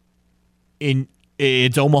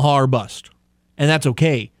 It's Omaha or bust. And that's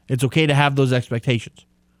okay. It's okay to have those expectations.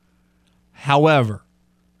 However,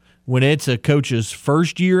 when it's a coach's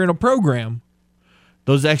first year in a program,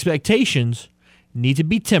 those expectations need to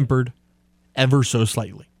be tempered ever so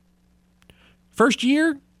slightly. First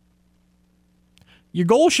year, your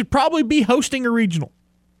goal should probably be hosting a regional.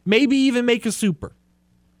 Maybe even make a super.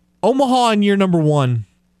 Omaha in year number 1,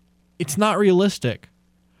 it's not realistic.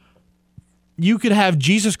 You could have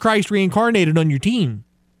Jesus Christ reincarnated on your team.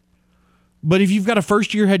 But if you've got a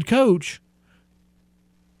first-year head coach,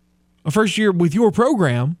 a first year with your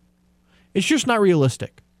program, it's just not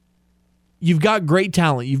realistic. You've got great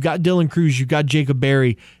talent. You've got Dylan Cruz. You've got Jacob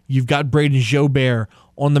Berry. You've got Braden Jobert.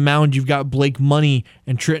 On the mound, you've got Blake Money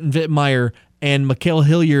and Trenton Vittmeyer and Mikael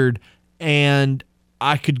Hilliard. And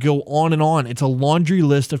I could go on and on. It's a laundry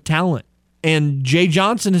list of talent. And Jay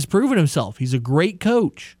Johnson has proven himself. He's a great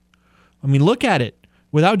coach. I mean, look at it.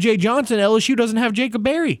 Without Jay Johnson, LSU doesn't have Jacob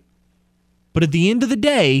Berry. But at the end of the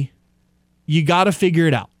day, you got to figure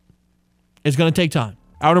it out. It's going to take time.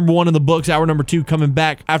 Hour number 1 in the books. Hour number 2 coming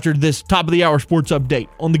back after this top of the hour sports update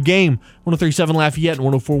on the game. 103.7 Lafayette and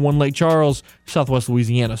 104.1 Lake Charles, Southwest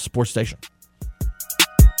Louisiana sports station.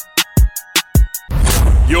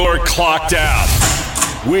 You're clocked out.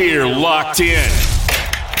 We're locked in.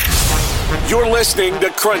 You're listening to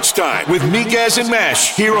Crunch Time with Miguez and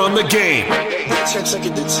Mash here on the game.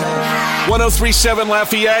 103.7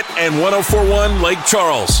 Lafayette and 104.1 Lake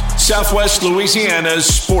Charles, Southwest Louisiana's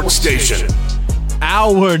sports station.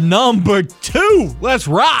 Hour number 2. Let's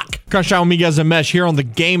rock. Crunch Time with Miguez and Mesh here on the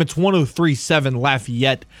game. It's 103.7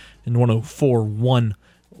 Lafayette and 104.1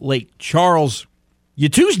 Lake Charles. Your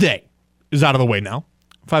Tuesday is out of the way now.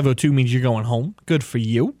 5:02 means you're going home. Good for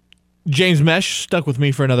you. James Mesh stuck with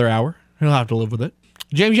me for another hour. He'll have to live with it.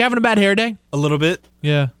 James, you having a bad hair day? A little bit.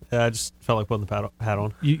 Yeah. I just felt like putting the hat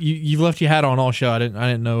on. You've left your hat on all show. I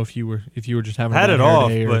didn't know if you were just having a bad hair off,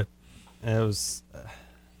 day. But it was.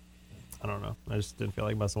 I don't know. I just didn't feel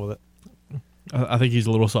like messing with it. I think he's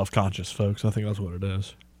a little self-conscious, folks. I think that's what it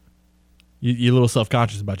is. You're a little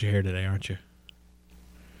self-conscious about your hair today, aren't you?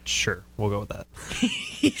 Sure. We'll go with that.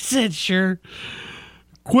 He said sure.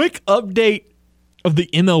 Quick update of the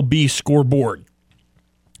MLB scoreboard.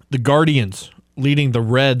 The Guardians leading the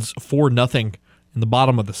Reds 4-0 in the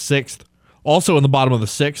bottom of the 6th. Also in the bottom of the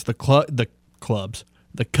 6th, the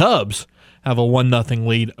Cubs have a 1-0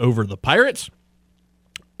 lead over the Pirates.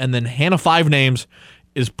 And then Hannah Five Names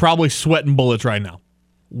is probably sweating bullets right now.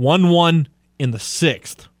 1-1 in the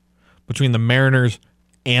 6th between the Mariners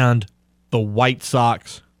and the White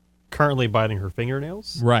Sox. Currently biting her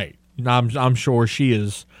fingernails. Right. I'm sure she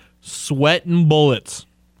is sweating bullets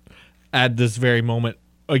at this very moment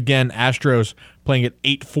again, Astros playing at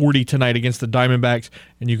 8:40 tonight against the Diamondbacks,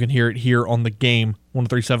 and you can hear it here on the Game,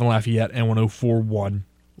 103.7 Lafayette and 104.1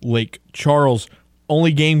 Lake Charles.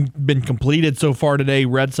 Only game been completed so far today.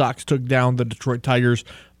 Red Sox took down the Detroit Tigers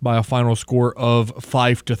by a final score of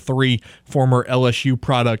 5-3. Former LSU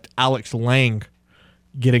product Alex Lang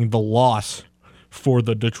getting the loss for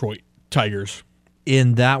the Detroit Tigers.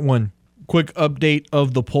 In that one, quick update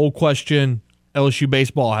of the poll question. LSU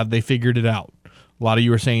baseball, have they figured it out? A lot of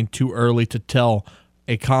you are saying too early to tell.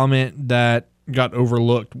 A comment that got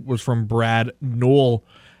overlooked was from Brad Newell.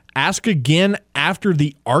 Ask again after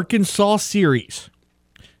the Arkansas series.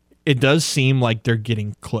 It does seem like they're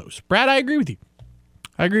getting close. Brad, I agree with you.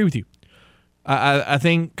 I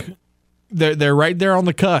think they're right there on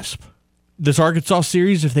the cusp. This Arkansas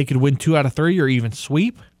series, if they could win 2 out of 3 or even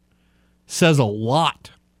sweep, says a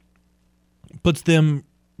lot. Puts them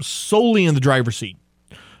solely in the driver's seat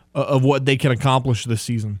of what they can accomplish this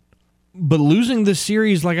season. But losing this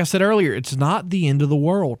series, like I said earlier, it's not the end of the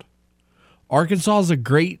world. Arkansas is a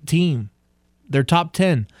great team. They're top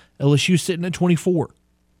 10. LSU sitting at 24.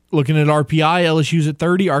 Looking at RPI, LSU's at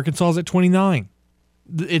 30, Arkansas's at 29.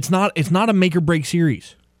 It's not a make or break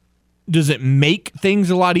series. Does it make things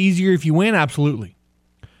a lot easier if you win? Absolutely.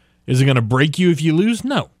 Is it going to break you if you lose?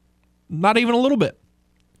 No. Not even a little bit.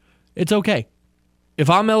 It's okay. If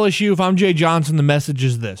I'm LSU, if I'm Jay Johnson, the message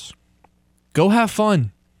is this. Go have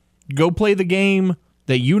fun. Go play the game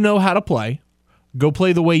that you know how to play. Go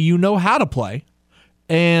play the way you know how to play.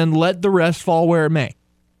 And let the rest fall where it may.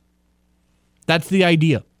 That's the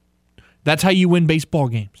idea. That's how you win baseball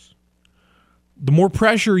games. The more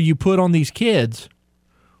pressure you put on these kids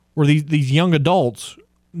or these young adults,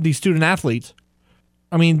 these student athletes,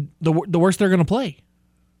 I mean, the worse they're going to play.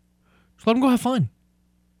 Just let them go have fun.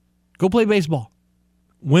 Go play baseball.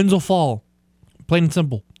 Wins will fall. Plain and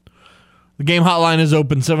simple. The Game hotline is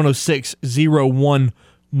open,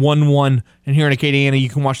 706-0111. And here in Acadiana, you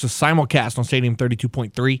can watch the simulcast on Stadium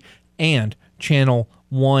 32.3 and Channel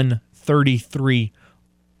 133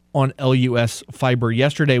 on LUS Fiber.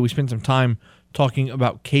 Yesterday, we spent some time talking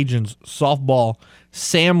about Cajuns softball.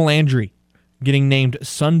 Sam Landry getting named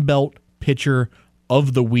Sun Belt Pitcher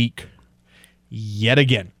of the Week yet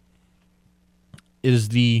again. It is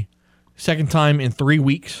the second time in 3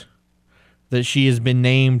 weeks that she has been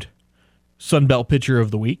named Sun Belt Pitcher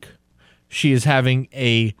of the Week. She is having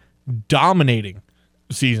a dominating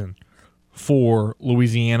season for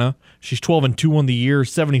Louisiana. She's 12-2 on the year,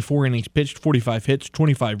 74 innings pitched, 45 hits,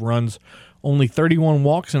 25 runs, only 31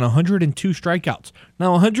 walks, and 102 strikeouts.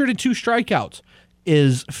 Now, 102 strikeouts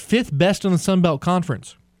is 5th best in the Sun Belt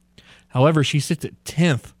Conference. However, she sits at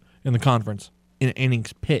 10th in the conference in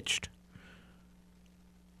innings pitched.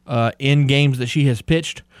 In games that she has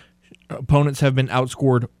pitched, opponents have been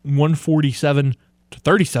outscored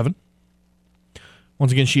 147-37.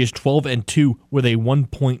 Once again, she is 12-2 with a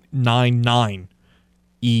 1.99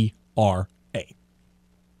 ERA.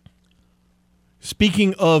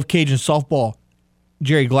 Speaking of Cajun softball,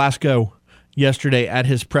 Jerry Glasgow yesterday at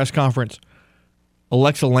his press conference,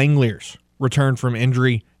 Alexa Langeliers returned from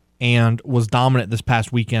injury and was dominant this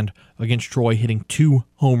past weekend against Troy, hitting 2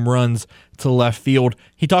 home runs to left field.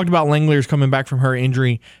 He talked about Langeliers coming back from her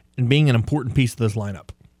injury and being an important piece of this lineup.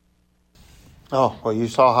 Oh, well, you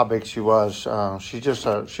saw how big she was. She's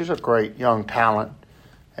a great young talent,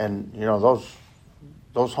 and you know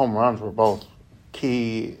those home runs were both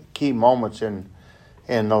key moments in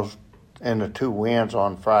the 2 wins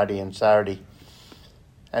on Friday and Saturday.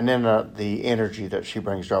 And then the energy that she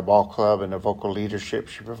brings to our ball club and the vocal leadership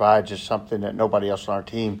she provides is something that nobody else on our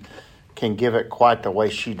team can give it quite the way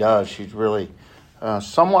she does. She's really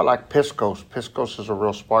somewhat like Piscos. Piscos is a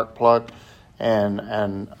real spark plug,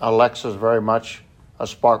 and Alexa's very much a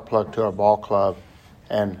spark plug to our ball club.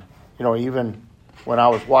 And, you know, even when I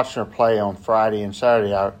was watching her play on Friday and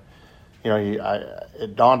Saturday,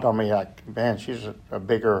 it dawned on me, like, man, she's a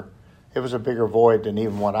bigger void than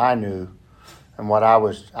even what I knew. And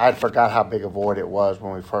I forgot how big a void it was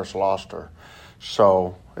when we first lost her.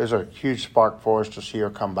 So it was a huge spark for us to see her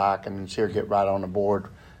come back and see her get right on the board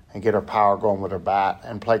and get her power going with her bat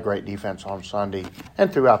and play great defense on Sunday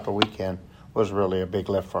and throughout the weekend was really a big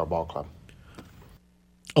lift for our ball club.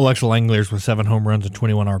 Alexa Langeliers with 7 home runs and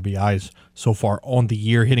 21 RBIs so far on the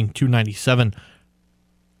year, hitting .297.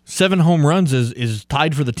 7 home runs is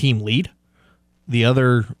tied for the team lead. The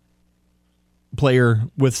other player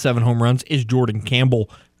with 7 home runs is Jordan Campbell,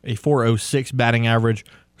 a .406 batting average,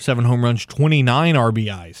 7 home runs, 29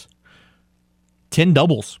 RBIs, 10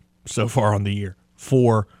 doubles so far on the year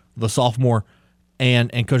for the sophomore. And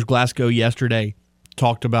Coach Glasgow yesterday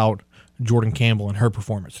talked about Jordan Campbell and her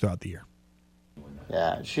performance throughout the year.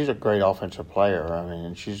 Yeah, she's a great offensive player. I mean,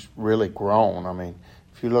 and she's really grown. I mean,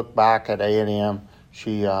 if you look back at A&M,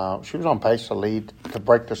 she was on pace to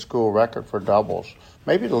break the school record for doubles,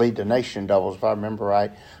 maybe to lead the nation in doubles, if I remember right,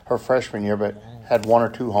 her freshman year, but had 1 or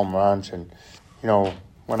 2 home runs. And, you know,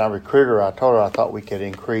 when I recruited her, I told her I thought we could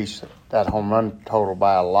increase that home run total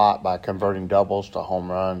by a lot by converting doubles to home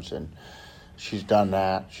runs, and she's done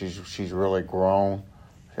that. She's really grown.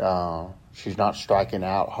 She's not striking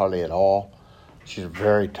out hardly at all. She's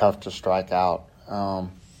very tough to strike out.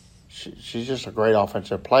 She's just a great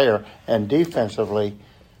offensive player. And defensively,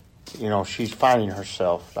 you know, she's finding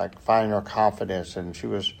herself, like finding her confidence. And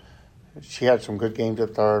she had some good games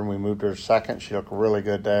at third, and we moved her to second. She looked really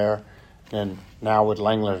good there. And now with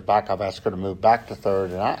Langler's back, I've asked her to move back to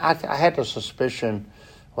third. And I had the suspicion,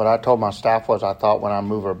 what I told my staff was I thought when I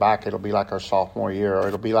move her back, it'll be like her sophomore year, or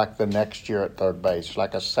it'll be like the next year at third base,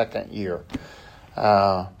 like a second year.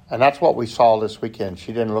 And that's what we saw this weekend.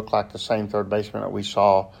 She didn't look like the same third baseman that we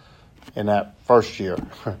saw in that first year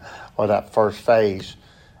or that first phase.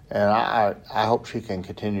 And I hope she can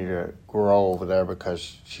continue to grow over there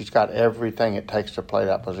because she's got everything it takes to play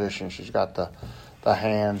that position. She's got the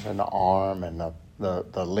hands and the arm and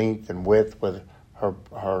the length and width with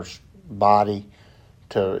her body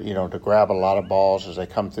to grab a lot of balls as they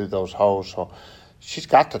come through those holes. So she's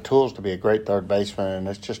got the tools to be a great third baseman, and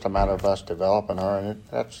it's just a matter of us developing her. And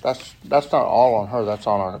that's not all on her. That's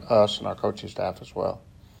on us and our coaching staff as well.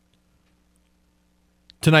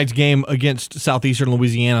 Tonight's game against Southeastern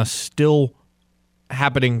Louisiana still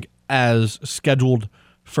happening as scheduled.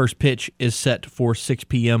 First pitch is set for 6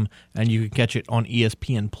 p.m., and you can catch it on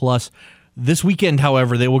ESPN+. This weekend,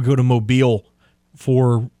 however, they will go to Mobile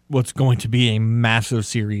for what's going to be a massive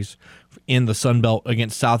series in the Sun Belt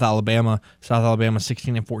against South Alabama. South Alabama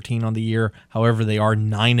 16-14 on the year. However, they are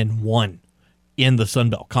 9-1 in the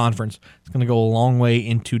Sun Belt Conference. It's going to go a long way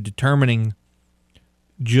into determining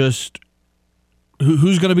just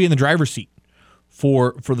who's going to be in the driver's seat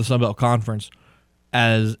for the Sun Belt Conference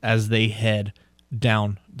as they head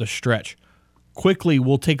down the stretch. Quickly,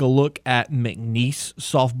 we'll take a look at McNeese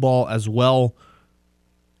softball as well.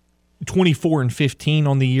 24-15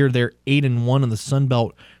 on the year. They're 8-1 in the Sun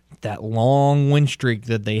Belt. That long win streak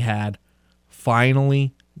that they had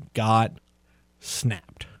finally got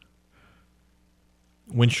snapped.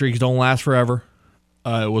 Win streaks don't last forever.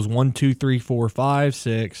 It was 1, 2, 3, 4, 5,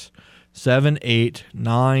 6, 7, 8,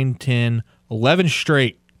 9, 10, 11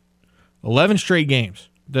 straight. 11 straight games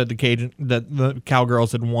that the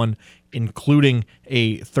Cowgirls had won, including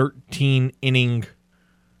a 13-inning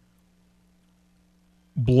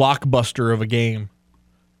blockbuster of a game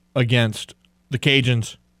against the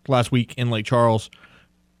Cajuns last week in Lake Charles.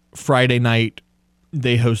 Friday night,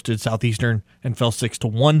 they hosted Southeastern and fell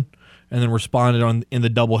 6-1, and then responded in the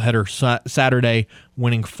doubleheader Saturday,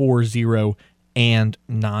 winning 4-0 and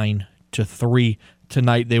 9-3.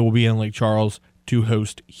 Tonight, they will be in Lake Charles to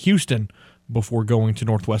host Houston before going to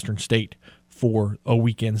Northwestern State for a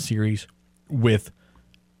weekend series with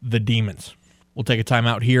the Demons. We'll take a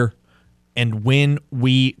timeout here, and when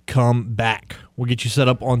we come back, we'll get you set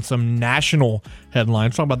up on some national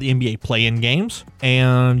headlines, talk about the NBA play-in games,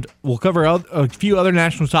 and we'll cover a few other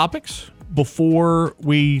national topics before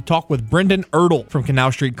we talk with Brendan Ertle from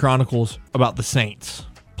Canal Street Chronicles about the Saints.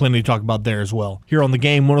 Plenty to talk about there as well. Here on The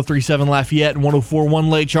Game, 103.7 Lafayette and 104.1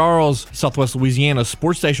 Lake Charles, Southwest Louisiana's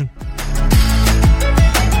sports station.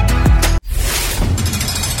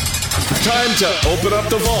 Time to open up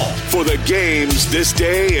the vault for the games this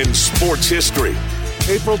day in sports history.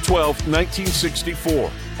 April 12th,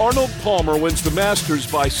 1964. Arnold Palmer wins the Masters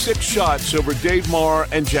by 6 shots over Dave Marr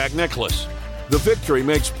and Jack Nicklaus. The victory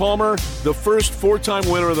makes Palmer the first 4-time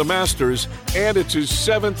winner of the Masters, and it's his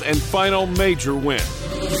 7th and final major win.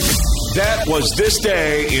 That was this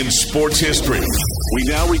day in sports history. We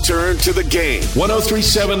now return to The Game.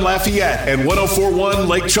 103.7 Lafayette and 104.1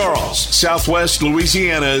 Lake Charles, Southwest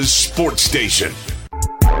Louisiana's sports station.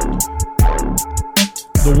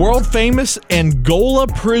 The world-famous Angola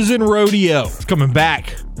Prison Rodeo is coming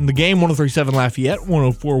back. In The Game, 103.7 Lafayette,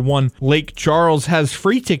 104.1 Lake Charles has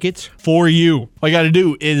free tickets for you. All you got to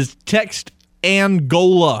do is text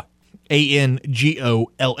Angola,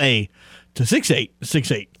 ANGOLA, to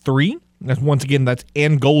 68683. That's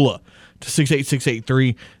Angola to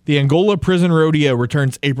 68683. The Angola Prison Rodeo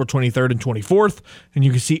returns April 23rd and 24th, and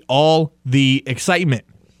you can see all the excitement.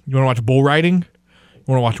 You want to watch bull riding? You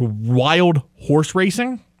want to watch wild horse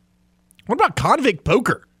racing? What about convict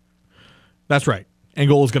poker? That's right.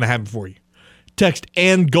 Angola's going to have it for you. Text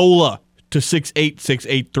Angola to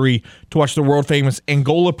 68683 to watch the world-famous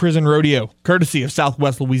Angola Prison Rodeo, courtesy of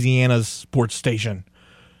Southwest Louisiana's sports station.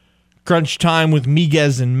 Crunch time with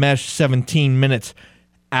Miguez and Mesh, 17 minutes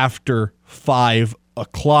after 5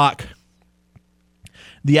 o'clock.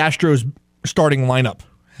 The Astros starting lineup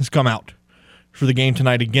has come out for the game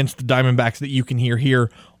tonight against the Diamondbacks that you can hear here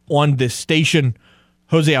on this station.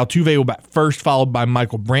 Jose Altuve will bat first, followed by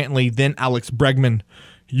Michael Brantley, then Alex Bregman,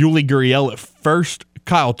 Yuli Gurriel at first,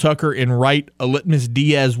 Kyle Tucker in right, Aletmus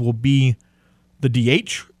Diaz will be the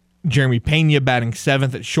DH, Jeremy Pena batting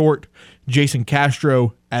 7th at short, Jason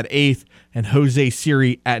Castro at 8th, and Jose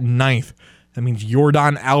Siri at 9th. That means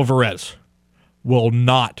Yordan Alvarez will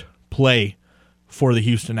not play for the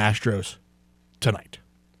Houston Astros tonight.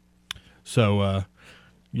 So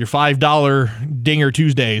your $5 Dinger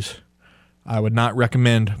Tuesdays, I would not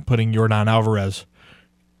recommend putting Yordan Alvarez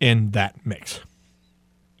in that mix.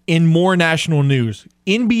 In more national news,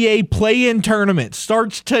 NBA play-in tournament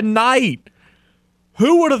starts tonight.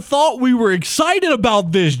 Who would have thought we were excited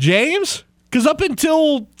about this, James? Because up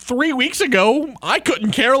until 3 weeks ago, I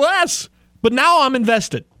couldn't care less. But now I'm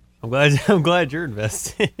invested. I'm glad you're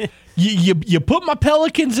invested. You put my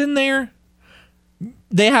Pelicans in there.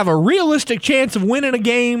 They have a realistic chance of winning a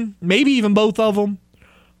game, maybe even both of them.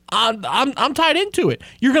 I'm tied into it.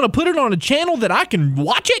 You're going to put it on a channel that I can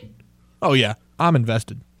watch it? Oh, yeah, I'm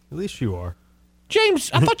invested. At least you are.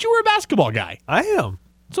 James, I thought you were a basketball guy. I am.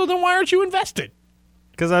 So then why aren't you invested?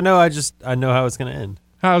 Because I know how it's going to end.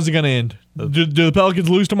 How's it going to end? Do the Pelicans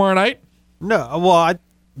lose tomorrow night? No. Well,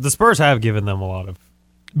 the Spurs have given them a lot of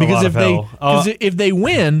if they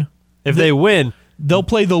win, they win, they'll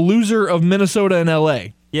play the loser of Minnesota and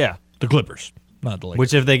LA. Yeah, the Clippers, not the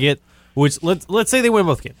Lakers. Let's say they win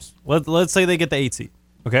both games. Let's say they get the 8 seed.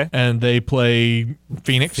 Okay, and they play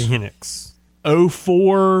Phoenix.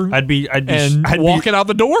 0-4. I'd be walking out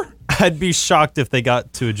the door. I'd be shocked if they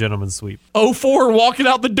got to a gentleman's sweep. 0-4 walking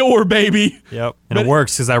out the door, baby. Yep, and it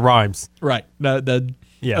works because that rhymes. Right.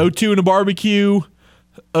 0-2 in a barbecue.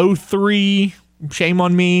 0-3. Shame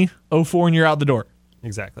on me. 0-4 and you're out the door.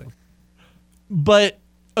 Exactly. But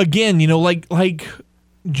again, like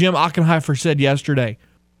Jim Ockenheifer said yesterday,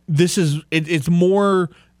 it's more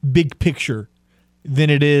big picture than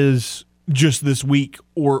it is just this week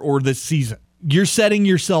or this season. You're setting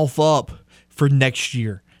yourself up for next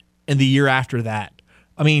year and the year after that.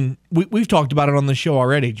 I mean, we've talked about it on the show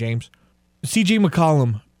already, James. C.J.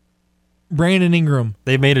 McCollum, Brandon Ingram.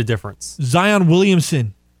 They made a difference. Zion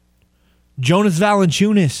Williamson, Jonas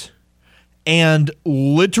Valanciunas, and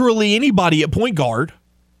literally anybody at point guard.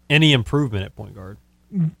 Any improvement at point guard.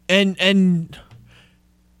 And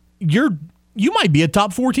you might be a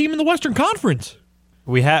top 4 team in the Western Conference.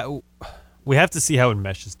 We have to see how it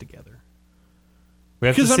meshes together. We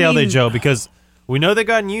have to see how they gel, because we know they've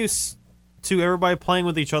gotten used to everybody playing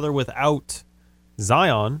with each other without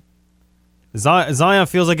Zion. Zion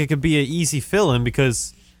feels like it could be an easy fill-in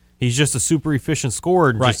because he's just a super efficient scorer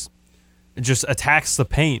and just attacks the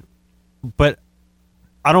paint. But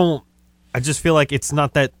I just feel like it's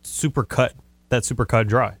not that super cut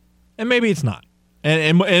dry. And maybe it's not.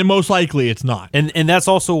 And most likely it's not. And that's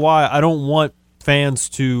also why I don't want fans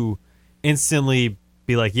to instantly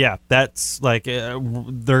be like, yeah, that's like they're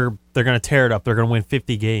going to tear it up. They're going to win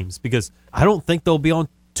 50 games, because I don't think they'll be on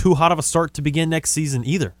too hot of a start to begin next season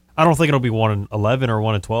either. I don't think it'll be 1-11 or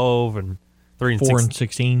 1-12 and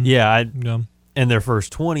 4-16. Yeah, in their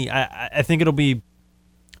first 20. I think it'll be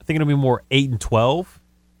more 8-12.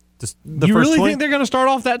 Just the you first really 20. think they're going to start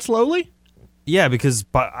off that slowly? Yeah, because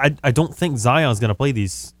I don't think Zion's going to play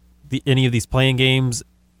any of these playing games,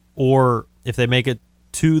 or if they make it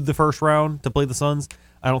to the first round to play the Suns,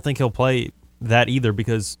 I don't think he'll play that either,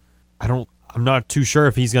 because I'm not too sure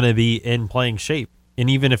if he's going to be in playing shape. And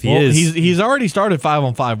even if he is, he's already started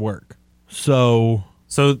 5-on-5 work. So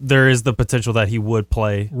there is the potential that he would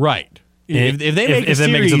play. Right. If they make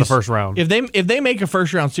it to the first round. If they make a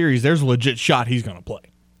first round series, there's a legit shot he's going to play.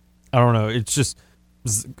 I don't know. It's just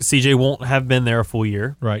CJ won't have been there a full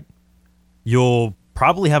year. Right. You'll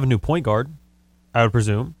probably have a new point guard, I would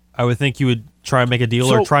presume. I would think you would try and make a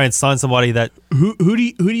deal or try and sign somebody that. Who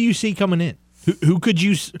do you see coming in? Who could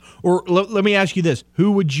you, or let me ask you this: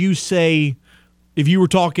 who would you say, if you were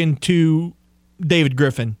talking to David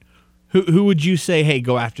Griffin, who would you say, hey,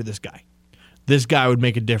 go after this guy? This guy would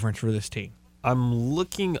make a difference for this team. I'm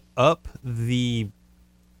looking up the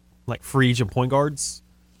free agent point guards.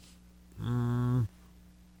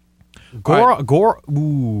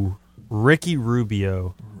 Ricky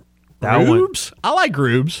Rubio. Rubes? I like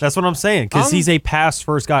Rubes. That's what I'm saying, because he's a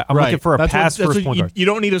pass-first guy. I'm looking for a pass-first point guard. You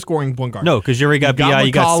don't need a scoring point guard. No, because you already got B.I.,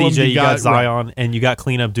 you got CJ, you got Zion, and you got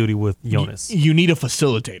cleanup duty with Jonas. You need a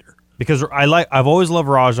facilitator. Because I've always loved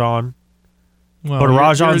Rajon. Well, but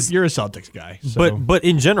Rajon's you're a Celtics guy. So. But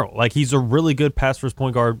in general, like he's a really good pass first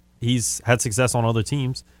point guard. He's had success on other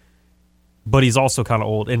teams, but he's also kind of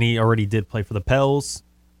old, and he already did play for the Pels.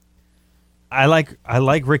 I like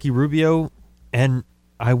Ricky Rubio, and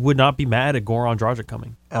I would not be mad at Goran Dragic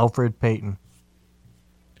coming. Elfrid Payton.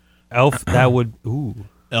 Elfrid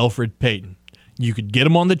Payton. You could get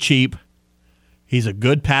him on the cheap. He's a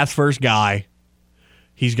good pass first guy.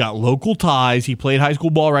 He's got local ties. He played high school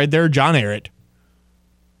ball right there, John Ehret.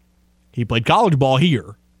 He played college ball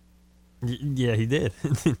here. Yeah, he did.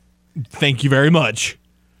 Thank you very much.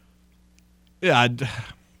 Yeah.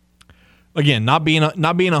 Again, not being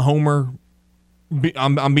a homer.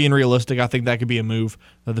 I'm being realistic. I think that could be a move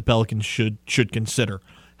that the Pelicans should consider.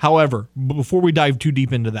 However, before we dive too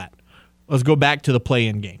deep into that, let's go back to the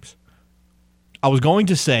play-in games. I was going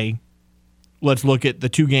to say, let's look at the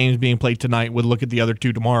 2 games being played tonight. We'll look at the other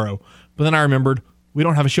 2 tomorrow. But then I remembered we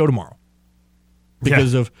don't have a show tomorrow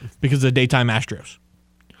because of the daytime Astros.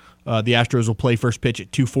 The Astros will play first pitch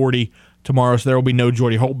at 2:40 tomorrow, so there will be no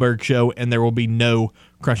Jordy Holtberg show, and there will be no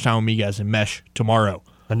Crunch Time with Miguez and Mesh tomorrow.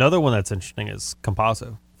 Another one that's interesting is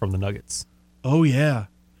Campazzo from the Nuggets. Oh yeah,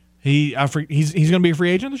 he's going to be a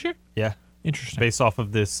free agent this year. Yeah, interesting. Based off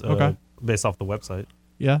of this, based off the website.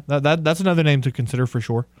 Yeah, that's another name to consider for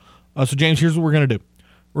sure. So James, here's what we're going to do.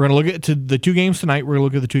 We're going to look at the 2 games tonight. We're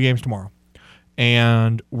going to look at the 2 games tomorrow,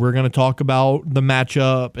 and we're going to talk about the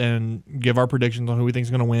matchup and give our predictions on who we think is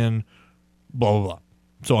going to win. Blah blah blah,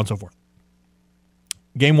 so on and so forth.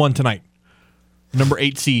 Game 1 tonight. Number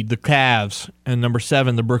 8 seed, the Cavs, and number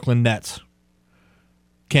 7, the Brooklyn Nets.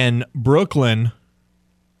 Can Brooklyn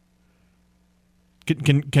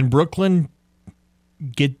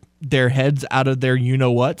get their heads out of their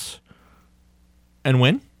you-know-whats and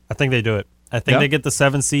win? I think they do it. I think they get the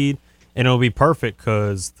 7 seed, and it'll be perfect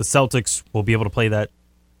because the Celtics will be able to play that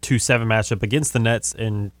 2-7 matchup against the Nets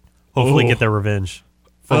and hopefully get their revenge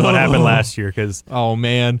from what happened last year. Because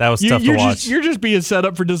man, that was tough to watch. You're just being set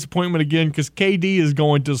up for disappointment again because KD is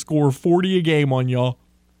going to score 40 a game on y'all.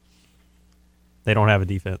 They don't have a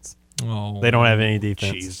defense. They don't have any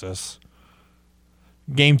defense. Jesus.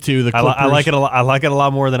 Game 2, the Clippers. I like it a lot. I like it a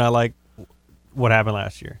lot more than I like what happened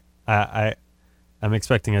last year. I'm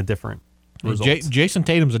expecting a different result. Jason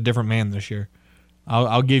Tatum's a different man this year.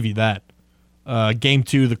 I'll give you that. Game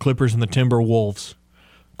 2, the Clippers and the Timberwolves.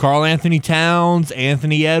 Karl Anthony Towns,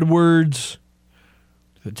 Anthony Edwards.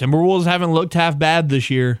 The Timberwolves haven't looked half bad this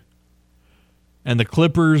year. And the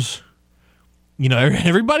Clippers,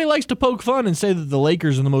 everybody likes to poke fun and say that the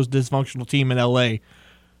Lakers are the most dysfunctional team in L.A.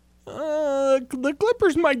 The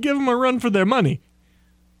Clippers might give them a run for their money.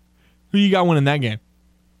 Who you got winning that game?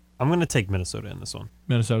 I'm going to take Minnesota in this one.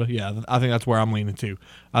 Minnesota? Yeah, I think that's where I'm leaning too.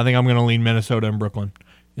 I think I'm going to lean Minnesota and Brooklyn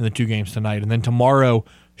in the 2 games tonight. And then tomorrow,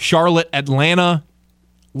 Charlotte, Atlanta,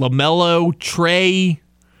 LaMelo, Trey,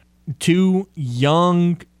 2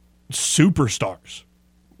 young superstars.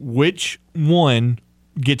 Which one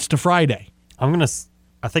gets to Friday? I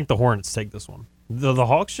think the Hornets take this one. The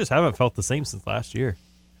Hawks just haven't felt the same since last year.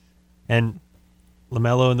 And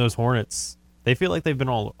LaMelo and those Hornets, they feel like they've been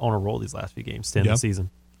on a roll these last few games to end the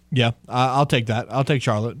season. Yeah, I'll take that. I'll take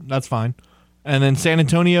Charlotte. That's fine. And then San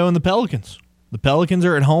Antonio and the Pelicans. The Pelicans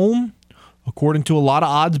are at home. According to a lot of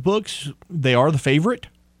odds books, they are the favorite.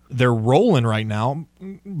 They're rolling right now,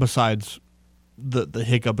 besides the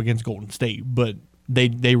hiccup against Golden State. But they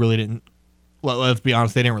really didn't. Let's be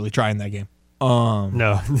honest, they didn't really try in that game.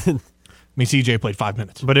 No. I mean, CJ played 5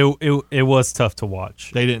 minutes. But it was tough to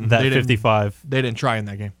watch. They didn't. That they 55. They didn't try in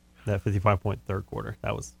that game. That 55-point third quarter.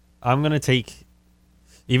 I'm going to take,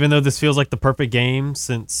 even though this feels like the perfect game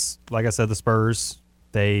since, like I said, the Spurs,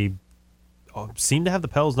 they seem to have the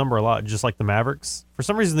Pels number a lot, just like the Mavericks. For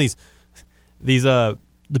some reason, the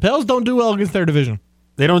Pels don't do well against their division.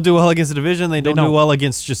 They don't do well against the division. They don't do well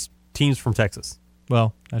against just teams from Texas.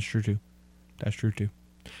 Well, that's true too.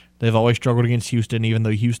 They've always struggled against Houston, even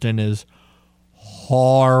though Houston is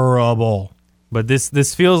horrible. But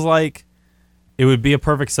this feels like it would be a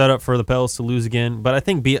perfect setup for the Pels to lose again. But I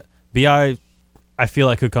think B.I. I feel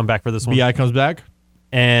like could come back for this one. B.I. comes back?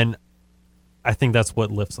 And I think that's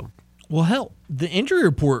what lifts them. Well, hell, the injury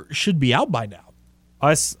report should be out by now.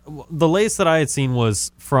 The latest that I had seen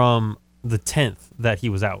was from the 10th that he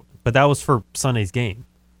was out. But that was for Sunday's game.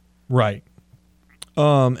 Right.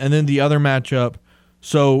 And then the other matchup.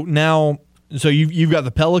 So you've got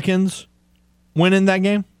the Pelicans winning that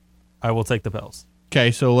game? I will take the Pels.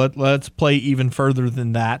 Okay, so let's play even further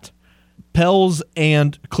than that. Pels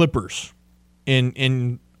and Clippers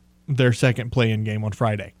in their second play-in game on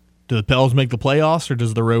Friday. Do the Pels make the playoffs, or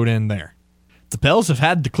does the road end there? The Pels have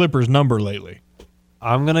had the Clippers number lately.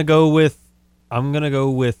 I'm going to go with I'm going to go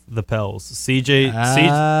with the Pels.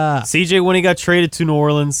 CJ, when he got traded to New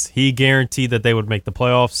Orleans, he guaranteed that they would make the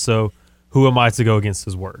playoffs. So who am I to go against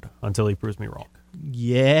his word until he proves me wrong?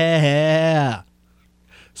 Yeah.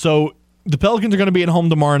 So the Pelicans are going to be at home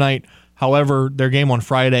tomorrow night. However, their game on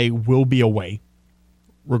Friday will be away,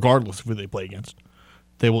 regardless of who they play against.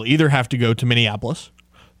 They will either have to go to Minneapolis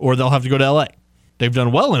or they'll have to go to L.A. They've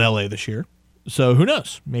done well in L.A. this year. So who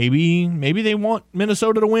knows? Maybe they want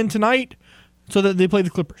Minnesota to win tonight so that they play the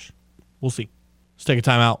Clippers. We'll see. Let's take a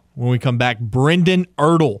timeout. When we come back, Brendan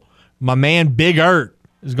Ertl, my man Big Ert,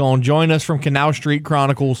 is going to join us from Canal Street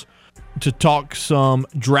Chronicles to talk some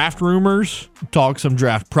draft rumors, talk some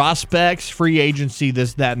draft prospects, free agency,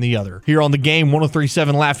 this, that, and the other. Here on The Game,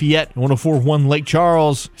 103.7 Lafayette, 104.1 Lake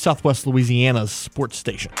Charles, Southwest Louisiana's sports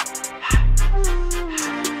station.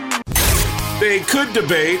 They could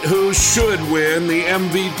debate who should win the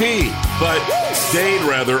MVP, but they'd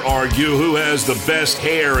rather argue who has the best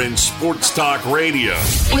hair in sports talk radio.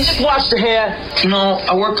 We just watch the hair. You know,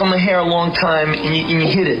 I work on my hair a long time, and you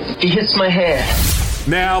hit it. It hits my hair.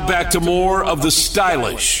 Now back to more of the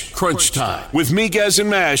stylish Crunch Time with Miguez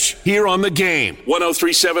and Mash here on The Game.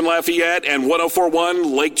 103.7 Lafayette and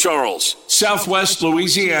 104.1 Lake Charles, Southwest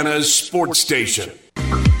Louisiana's sports station.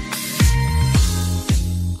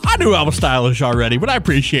 I knew I was stylish already, but I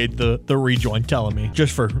appreciate the rejoin telling me,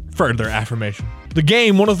 just for further affirmation. The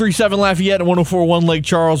Game, 103.7 Lafayette and 104.1 Lake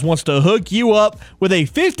Charles, wants to hook you up with a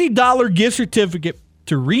 $50 gift certificate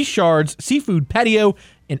to Richard's Seafood Patio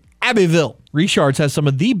in Abbeville. Richard's has some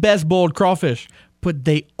of the best boiled crawfish, but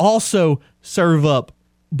they also serve up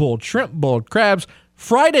boiled shrimp, boiled crabs,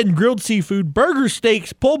 fried and grilled seafood, burger,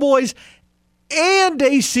 steaks, po' boys, and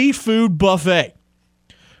a seafood buffet.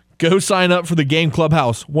 Go sign up for the Game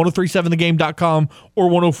Clubhouse, 1037thegame.com or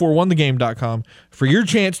 1041thegame.com for your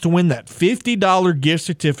chance to win that $50 gift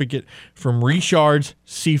certificate from Richard's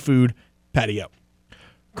Seafood Patio.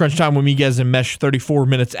 Crunch Time with Miguez and Mesh, 34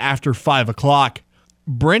 minutes after 5 o'clock.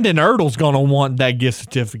 Brendan Ertl's going to want that gift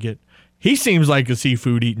certificate. He seems like a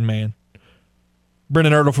seafood eating man.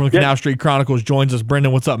 Brendan Ertl from the Canal Street Chronicles joins us.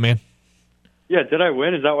 Brendan, what's up, man? Yeah, did I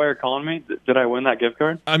win? Is that why you're calling me? Did I win that gift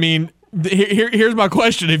card? I mean, here's my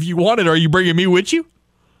question. If you want it, are you bringing me with you?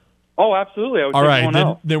 Oh, absolutely. I would all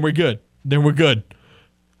right, then we're good.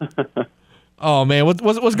 Oh, man,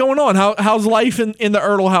 what's going on? How's life in the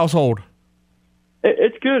Ertl household?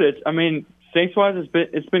 It's good. Saints-wise,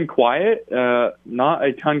 it's been quiet. Not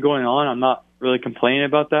a ton going on. I'm not really complaining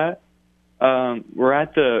about that. We're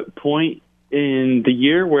at the point in the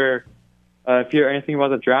year where if you hear anything about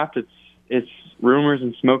the draft, it's rumors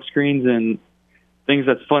and smoke screens and things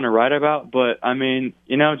that's fun to write about. But,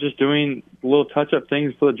 just doing little touch-up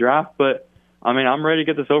things for the draft. But, I'm ready to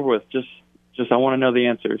get this over with. Just I want to know the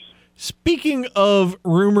answers. Speaking of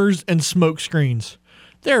rumors and smoke screens,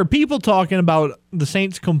 there are people talking about the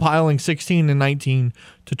Saints compiling 16 and 19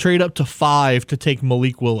 to trade up to 5 to take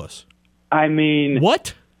Malik Willis.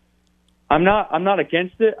 What? I'm not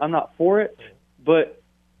against it. I'm not for it. But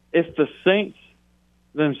if the Saints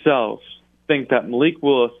themselves think that Malik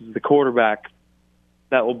Willis is the quarterback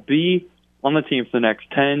that will be on the team for the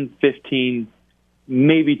next 10, 15,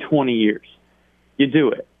 maybe 20 years, you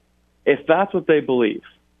do it. If that's what they believe.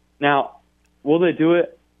 Now, will they do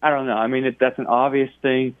it? I don't know. That's an obvious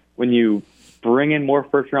thing. When you bring in more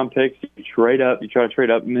first-round picks, you try to trade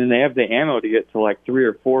up, and then they have the ammo to get to like 3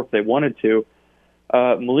 or 4 if they wanted to.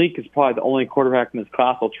 Malik is probably the only quarterback in this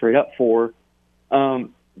class they'll trade up for.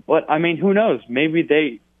 But, who knows? Maybe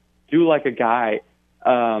they do like a guy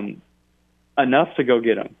enough to go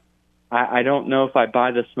get him. I don't know if I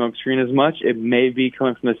buy the smoke screen as much. It may be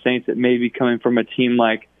coming from the Saints. It may be coming from a team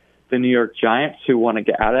like the New York Giants who want to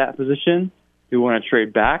get out of that position, who want to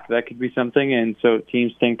trade back. That could be something. And so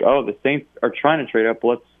teams think, oh, the Saints are trying to trade up.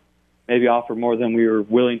 Let's maybe offer more than we were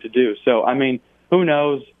willing to do. So, who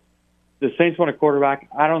knows? The Saints want a quarterback.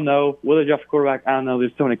 I don't know. Will they draft a quarterback? I don't know.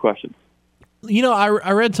 There's so many questions.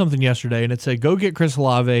 I read something yesterday, and it said, go get Chris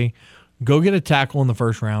Olave, go get a tackle in the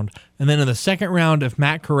first round, and then in the second round, if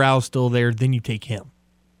Matt Corral's still there, then you take him.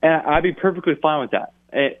 And I'd be perfectly fine with that.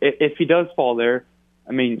 If he does fall there,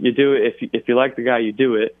 you do it. If you like the guy, you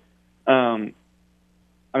do it.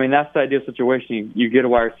 That's the ideal situation. You get a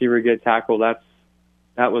wide receiver, you get a tackle. That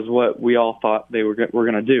was what we all thought they were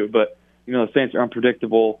going to do. But, the Saints are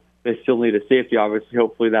unpredictable. They still need a safety, obviously.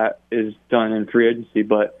 Hopefully that is done in free agency.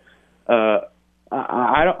 But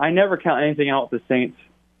I never count anything out with the Saints.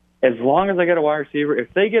 As long as I get a wide receiver,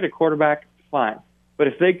 if they get a quarterback, fine. But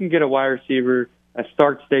if they can get a wide receiver that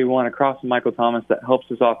starts day one across from Michael Thomas, that helps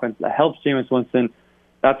this offense, that helps Jameis Winston,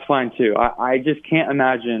 that's fine too. I just can't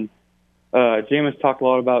imagine Jameis talked a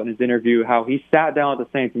lot about in his interview how he sat down with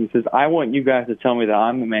the Saints and he says, I want you guys to tell me that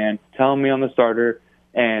I'm the man, tell me I'm the starter,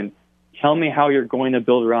 and tell me how you're going to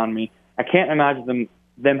build around me. I can't imagine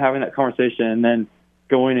them having that conversation and then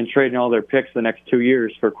going and trading all their picks the next 2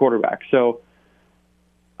 years for a quarterback. So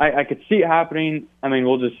I could see it happening. I mean,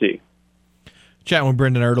 we'll just see. Chatting with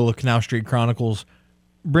Brendan Ertl of Canal Street Chronicles.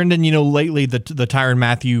 Brendan, lately the Tyrann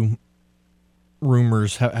Mathieu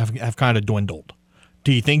rumors have kind of dwindled.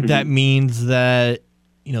 Do you think that means that,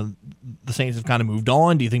 the Saints have kind of moved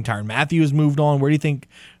on? Do you think Tyrann Mathieu has moved on? Where do you think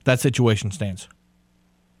that situation stands?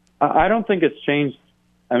 I don't think it's changed.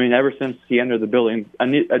 I mean, ever since he entered the building,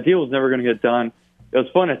 a deal was never going to get done. It was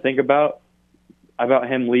fun to think about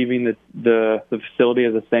him leaving the facility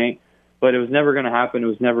as a Saint, but it was never going to happen. It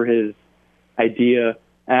was never his idea.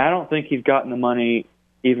 And I don't think he's gotten the money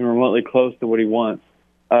even remotely close to what he wants.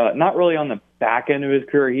 Not really on the back end of his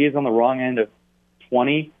career. He is on the wrong end of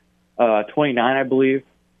 29, I believe.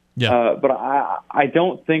 Yeah. But I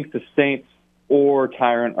don't think the Saints or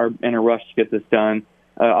Tyrann are in a rush to get this done.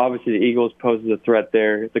 Obviously, the Eagles poses a threat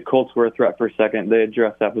there. The Colts were a threat for a second. They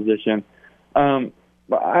addressed that position.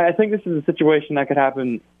 But I think this is a situation that could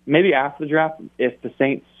happen maybe after the draft if the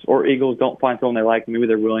Saints or Eagles don't find someone they like. Maybe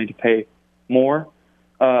they're willing to pay more.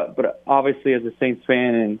 But obviously, as a Saints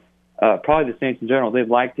fan and probably the Saints in general, they'd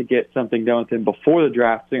like to get something done with him before the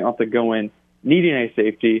draft so you don't have to go in needing a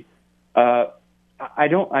safety. I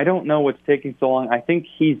don't know what's taking so long. I think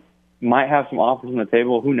he might have some offers on the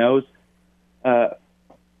table. Who knows?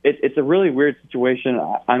 It's a really weird situation.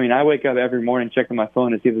 I mean, I wake up every morning checking my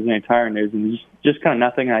phone to see if there's any Tyrann news, and just kind of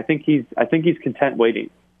nothing. And I think he's content waiting.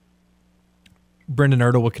 Brendan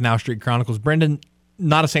Ertl with Canal Street Chronicles. Brendan,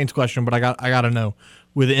 not a Saints question, but I got to know.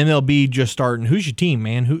 With the MLB just starting, who's your team,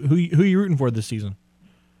 man? Who are you rooting for this season?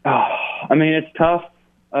 I mean, it's tough.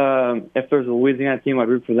 If there's a Louisiana team, I'd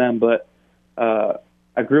root for them. But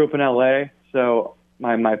I grew up in L.A., so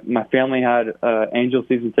my family had Angels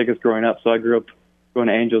season tickets growing up, so I grew up going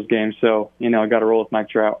to Angels games. So, I got to roll with Mike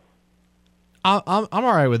Trout. I'm all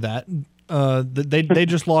right with that. They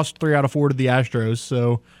just lost 3 out of 4 to the Astros,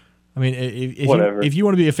 so I mean, if you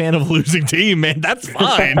want to be a fan of a losing team, man, that's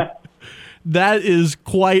fine. That is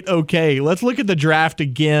quite okay. Let's look at the draft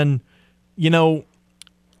again. Who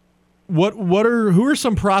are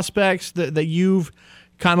some prospects that you've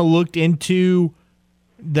kind of looked into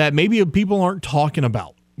that maybe people aren't talking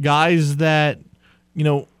about? Guys that,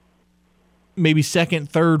 maybe second,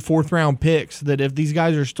 third, fourth round picks that if these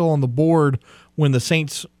guys are still on the board when the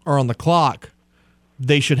Saints are on the clock,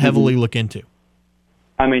 they should heavily look into.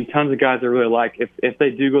 I mean, tons of guys I really like. If they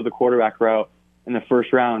do go the quarterback route in the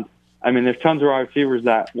first round, I mean, there's tons of wide receivers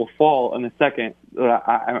that will fall in the second that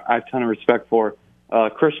I have a ton of respect for.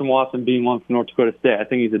 Christian Watson being one from North Dakota State. I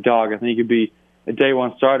think he's a dog. I think he could be a day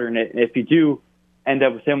one starter. And if you do end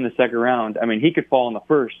up with him in the second round, I mean, he could fall in the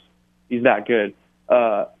first. He's that good.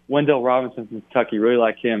 Wendell Robinson from Kentucky, really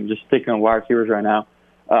like him. Just sticking on wide receivers right now.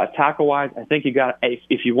 Tackle wise, I think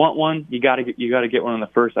if you want one, you got to get one in the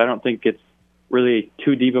first. I don't think it's really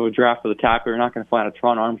too deep of a draft for the tackle. You're not going to find a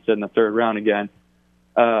Tron Armstead in the third round again.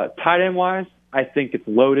 Tight end wise, I think it's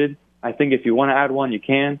loaded. I think if you want to add one, you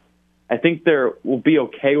can. I think there will be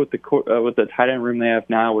okay with the tight end room they have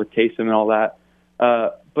now with Taysom and all that.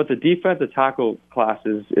 But the defensive tackle class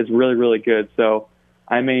is really, really good. So,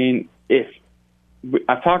 I mean,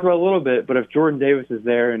 I've talked about it a little bit, but if Jordan Davis is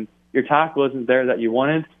there and your tackle isn't there that you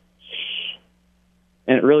wanted,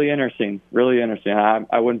 and really interesting.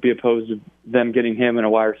 I wouldn't be opposed to them getting him and a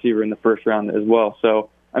wide receiver in the first round as well. So,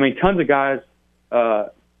 I mean, tons of guys.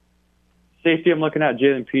 Safety, I'm looking at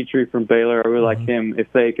Jalen Petrie from Baylor. I really like him.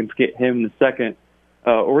 If they can get him in the second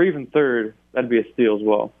or even third, that'd be a steal as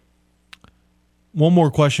well. One more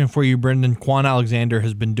question for you, Brendan. Quan Alexander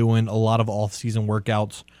has been doing a lot of off-season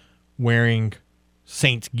workouts wearing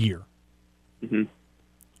Saints gear. Mm-hmm.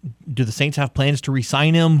 Do the Saints have plans to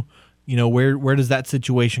re-sign him? Where does that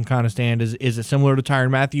situation kind of stand? Is it similar to Tyrann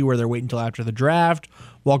Mathieu where they're waiting until after the draft?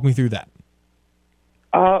 Walk me through that.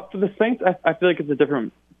 For the Saints, I feel like it's a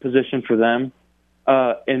different position for them.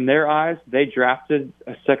 In their eyes, they drafted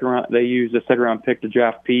a second round. They used a second round pick to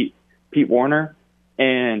draft Pete Werner,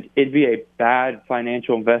 and it'd be a bad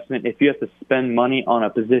financial investment if you have to spend money on a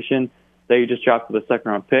position that you just drafted with a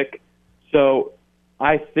second round pick. So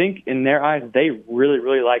I think in their eyes, they really,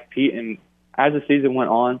 really like Pete. And as the season went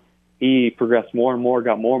on, he progressed more and more,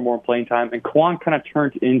 got more and more playing time, and Quan kind of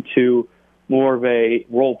turned into more of a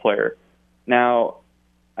role player. Now,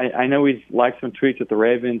 I know he's liked some tweets with the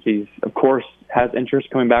Ravens. He's, of course, has interest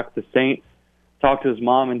coming back with the Saints. Talked to his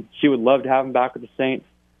mom, and she would love to have him back with the Saints.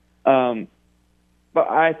 But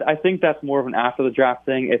I think that's more of an after the draft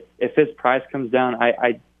thing. If his price comes down,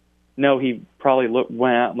 I know he probably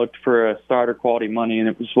went out and looked for a starter quality money, and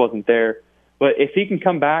it just wasn't there. But if he can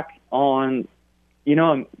come back on,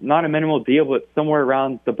 not a minimal deal, but somewhere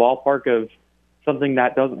around the ballpark of something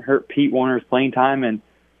that doesn't hurt Pete Warner's playing time, and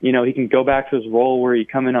he can go back to his role where he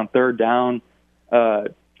come in on third down,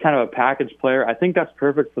 kind of a package player. I think that's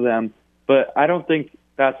perfect for them. But I don't think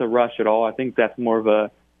that's a rush at all. I think that's more of a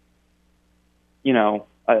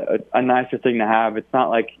nicer thing to have. It's not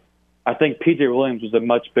like, I think P.J. Williams was a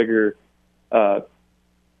much bigger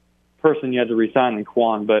person you had to resign than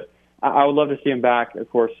Quan, but I would love to see him back. Of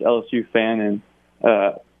course, LSU fan, and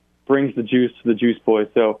brings the juice to the Juice Boys.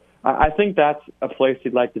 So I think that's a place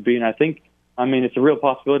he'd like to be, and it's a real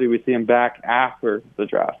possibility we see him back after the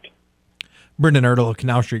draft. Brendan Ertel of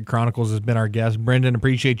Canal Street Chronicles has been our guest. Brendan,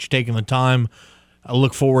 appreciate you taking the time. I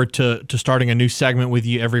look forward to starting a new segment with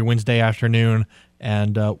you every Wednesday afternoon,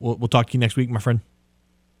 and we'll talk to you next week, my friend.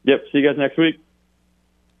 Yep, see you guys next week.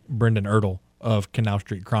 Brendan Ertel of Canal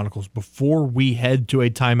Street Chronicles. Before we head to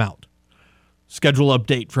a timeout, schedule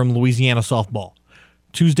update from Louisiana softball.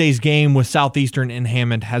 Tuesday's game with Southeastern in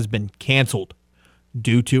Hammond has been canceled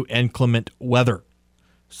due to inclement weather.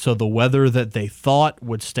 So the weather that they thought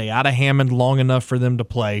would stay out of Hammond long enough for them to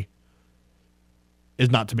play is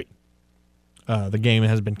not to be. The game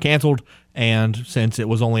has been canceled, and since it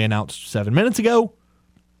was only announced 7 minutes ago,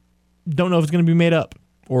 don't know if it's going to be made up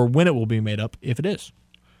or when it will be made up, if it is.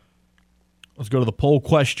 Let's go to the poll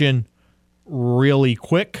question really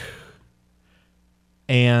quick.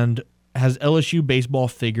 And has LSU baseball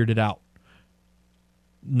figured it out?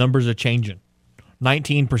 Numbers are changing.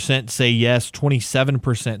 19% say yes,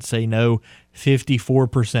 27% say no,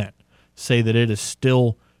 54% say that it is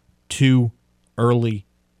still too early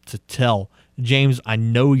to tell. James, I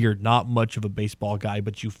know you're not much of a baseball guy,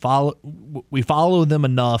 but we follow them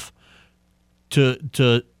enough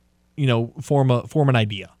to form an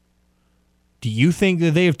idea. Do you think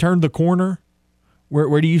that they have turned the corner?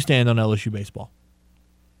 Where do you stand on LSU baseball?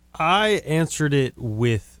 I answered it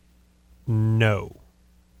with no.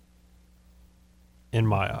 In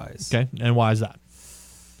my eyes. Okay, and why is that?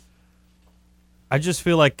 I just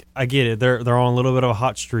feel like, I get it, they're on a little bit of a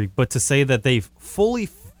hot streak, but to say that they've fully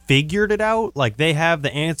figured it out, like they have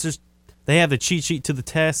the answers, they have the cheat sheet to the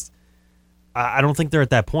test, I don't think they're at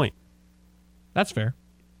that point. That's fair.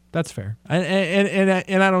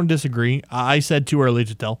 And I don't disagree. I said too early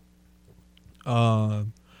to tell.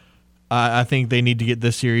 I think they need to get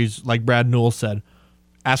this series, like Brad Newell said,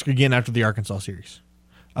 ask again after the Arkansas series.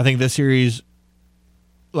 I think this series,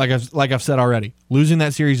 like I've said already, losing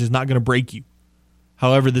that series is not going to break you.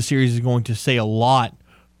 However, the series is going to say a lot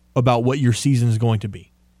about what your season is going to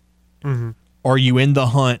be. Mm-hmm. Are you in the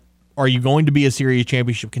hunt? Are you going to be a series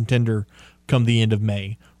championship contender come the end of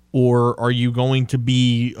May? Or are you going to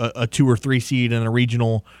be a 2 or 3 seed in a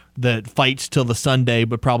regional that fights till the Sunday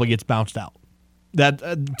but probably gets bounced out? That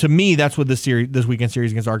to me, that's what this weekend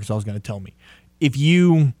series against Arkansas is going to tell me. If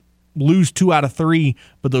you lose 2 out of 3,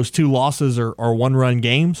 but those 2 losses are 1-run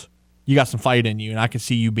games, you got some fight in you, and I can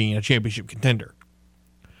see you being a championship contender.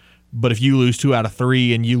 But if you lose 2 out of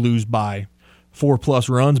 3 and you lose by 4+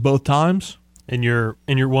 runs both times, and your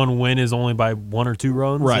one win is only by 1 or 2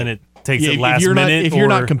 runs, right? And it takes it last minute. If you're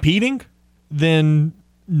not competing, then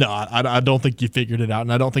no, I don't think you figured it out,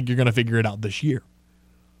 and I don't think you're going to figure it out this year.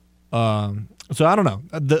 So I don't know.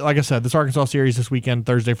 Like I said, this Arkansas series this weekend,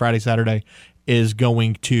 Thursday, Friday, Saturday, is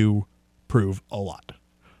going to prove a lot.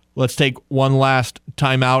 Let's take one last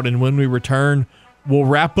timeout, and when we return, we'll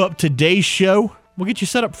wrap up today's show. We'll get you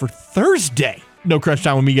set up for Thursday. No Crunch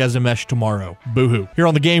Time with me, guys, and Mesh tomorrow. Boo-hoo. Here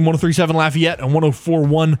on the game, 103.7 Lafayette and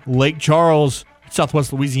 104.1 Lake Charles,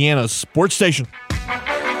 Southwest Louisiana's sports station.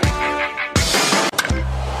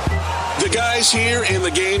 The guys here in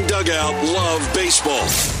the game dugout love baseball.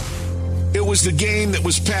 It was the game that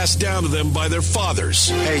was passed down to them by their fathers.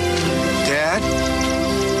 Hey, Dad?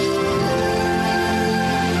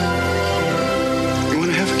 You want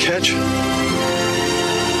to have a catch?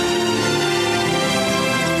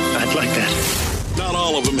 I'd like that. Not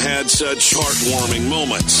all of them had such heartwarming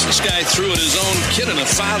moments. This guy threw at his own kid in a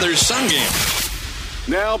father-son game.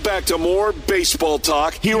 Now back to more baseball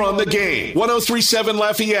talk here on The Game. 103.7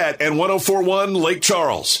 Lafayette and 104.1 Lake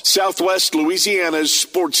Charles, Southwest Louisiana's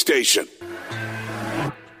sports station.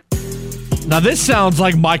 Now this sounds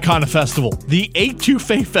like my kind of festival. The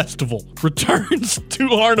Etouffee Festival returns to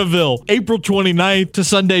Arnaville April 29th to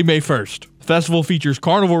Sunday, May 1st. festival features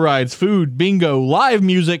carnival rides, food, bingo, live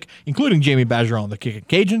music, including Jamie Bergeron, the Kickin'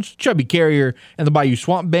 Cajuns, Chubby Carrier, and the Bayou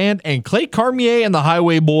Swamp Band, and Clay Carmier and the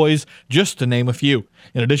Highway Boys, just to name a few.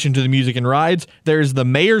 In addition to the music and rides, there's the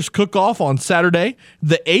Mayor's Cook-Off on Saturday,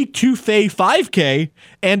 the Etouffee 5K,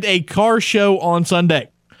 and a car show on Sunday.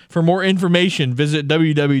 For more information, visit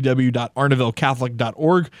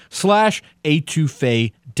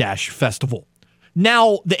www.arnevillcatholic.org/Etouffee-festival.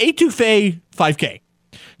 Now, the Etouffee 5K,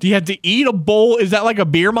 do you have to eat a bowl? Is that like a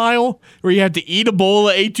beer mile where you have to eat a bowl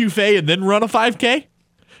of Etouffee and then run a 5K?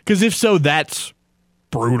 Because if so, that's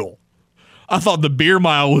brutal. I thought the beer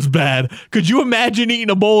mile was bad. Could you imagine eating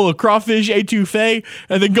a bowl of crawfish Etouffee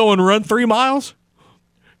and then go and run 3 miles?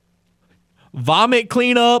 Vomit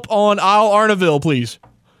cleanup on Isle Arneville, please.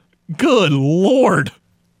 Good Lord.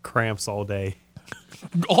 Cramps all day.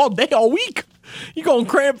 All day, all week. You're going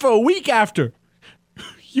to cramp for a week after.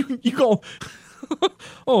 You going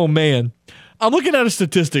Oh, man. I'm looking at a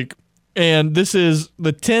statistic, and this is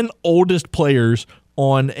the 10 oldest players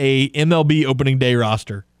on a MLB opening day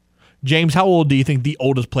roster. James, how old do you think the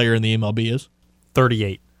oldest player in the MLB is?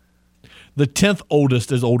 38. The 10th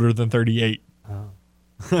oldest is older than 38. Oh.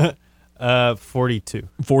 42.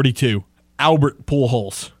 42. Albert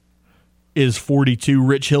Pujols is 42.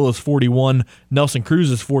 Rich Hill is 41. Nelson Cruz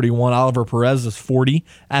is 41. Oliver Perez is 40.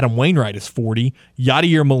 Adam Wainwright is 40.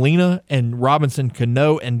 Yadier Molina and Robinson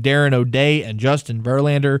Cano and Darren O'Day and Justin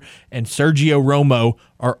Verlander and Sergio Romo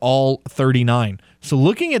are all 39. So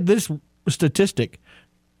looking at this statistic,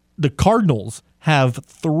 the Cardinals have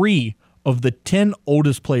 3 of the 10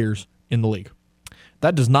 oldest players in the league.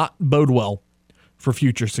 That does not bode well for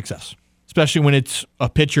future success, especially when it's a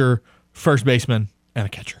pitcher, first baseman, and a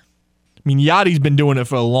catcher. I mean, Yadi's been doing it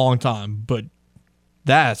for a long time, but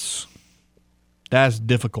that's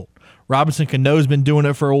difficult. Robinson Cano's been doing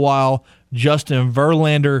it for a while. Justin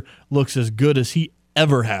Verlander looks as good as he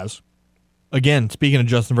ever has. Again, speaking of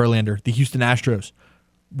Justin Verlander, the Houston Astros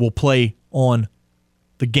will play on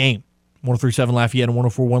the game. 103.7 Lafayette and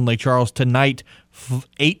 104.1 Lake Charles tonight,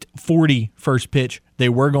 8:40 first pitch. They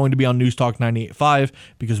were going to be on News Talk 98.5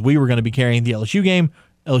 because we were going to be carrying the LSU game.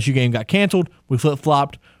 LSU game got canceled. We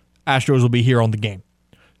flip-flopped. Astros will be here on the game.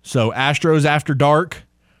 So Astros After Dark,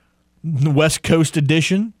 West Coast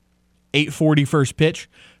edition, 8:40 first pitch.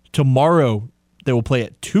 Tomorrow they will play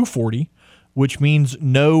at 2:40, which means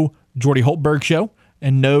no Jordy Holtberg show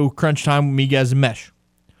and no Crunch Time with Miguez and Mesh.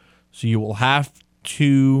 So you will have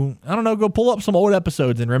to, go pull up some old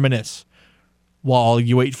episodes and reminisce while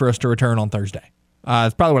you wait for us to return on Thursday.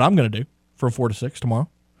 It's probably what I'm going to do from 4 to 6 tomorrow.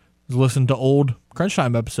 Listen to old Crunch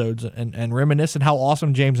Time episodes and reminisce at how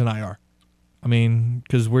awesome James and I are. I mean,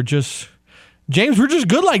 because we're just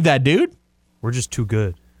good like that, dude. We're just too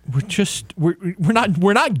good. We're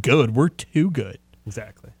not good. We're too good.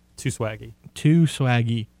 Exactly. Too swaggy. Too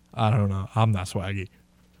swaggy. I don't know. I'm not swaggy.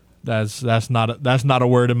 That's not a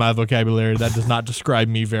word in my vocabulary. That does not describe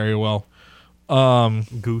me very well.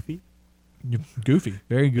 Goofy. Goofy.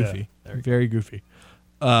 Very goofy. Yeah, very goofy.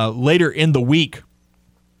 Later in the week,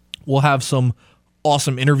 we'll have some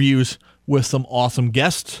awesome interviews with some awesome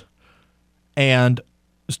guests. And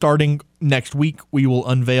starting next week, we will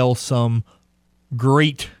unveil some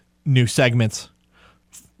great new segments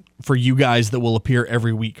for you guys that will appear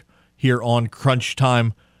every week here on Crunch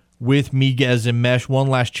Time with Miguez and Mesh. One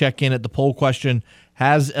last check-in at the poll question.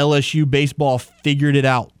 Has LSU baseball figured it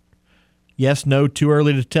out? Yes, no, too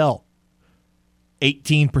early to tell.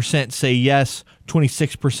 18% say yes,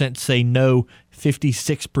 26% say no,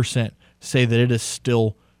 56% say that it is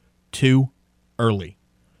still too early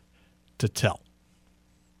to tell.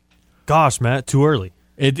 Gosh, Matt, too early.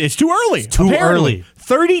 It's too early. It's too early.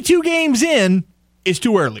 32 games in is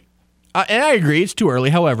too early. And I agree, it's too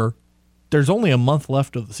early. However, there's only a month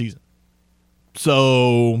left of the season.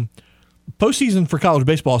 So postseason for college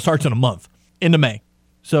baseball starts in a month, into May.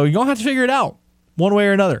 So you're going to have to figure it out one way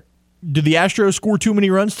or another. Did the Astros score too many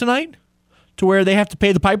runs tonight to where they have to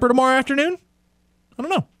pay the piper tomorrow afternoon? I don't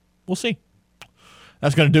know. We'll see.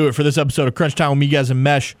 That's going to do it for this episode of Crunch Time with Miguez and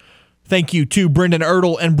Mesh. Thank you to Brendan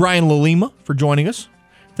Ertl and Brian Lalima for joining us.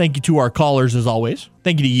 Thank you to our callers, as always.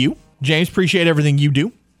 Thank you to you. James, appreciate everything you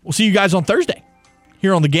do. We'll see you guys on Thursday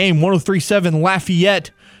here on the game, 103.7 Lafayette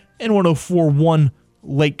and 104.1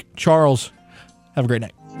 Lake Charles. Have a great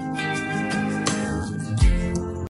night.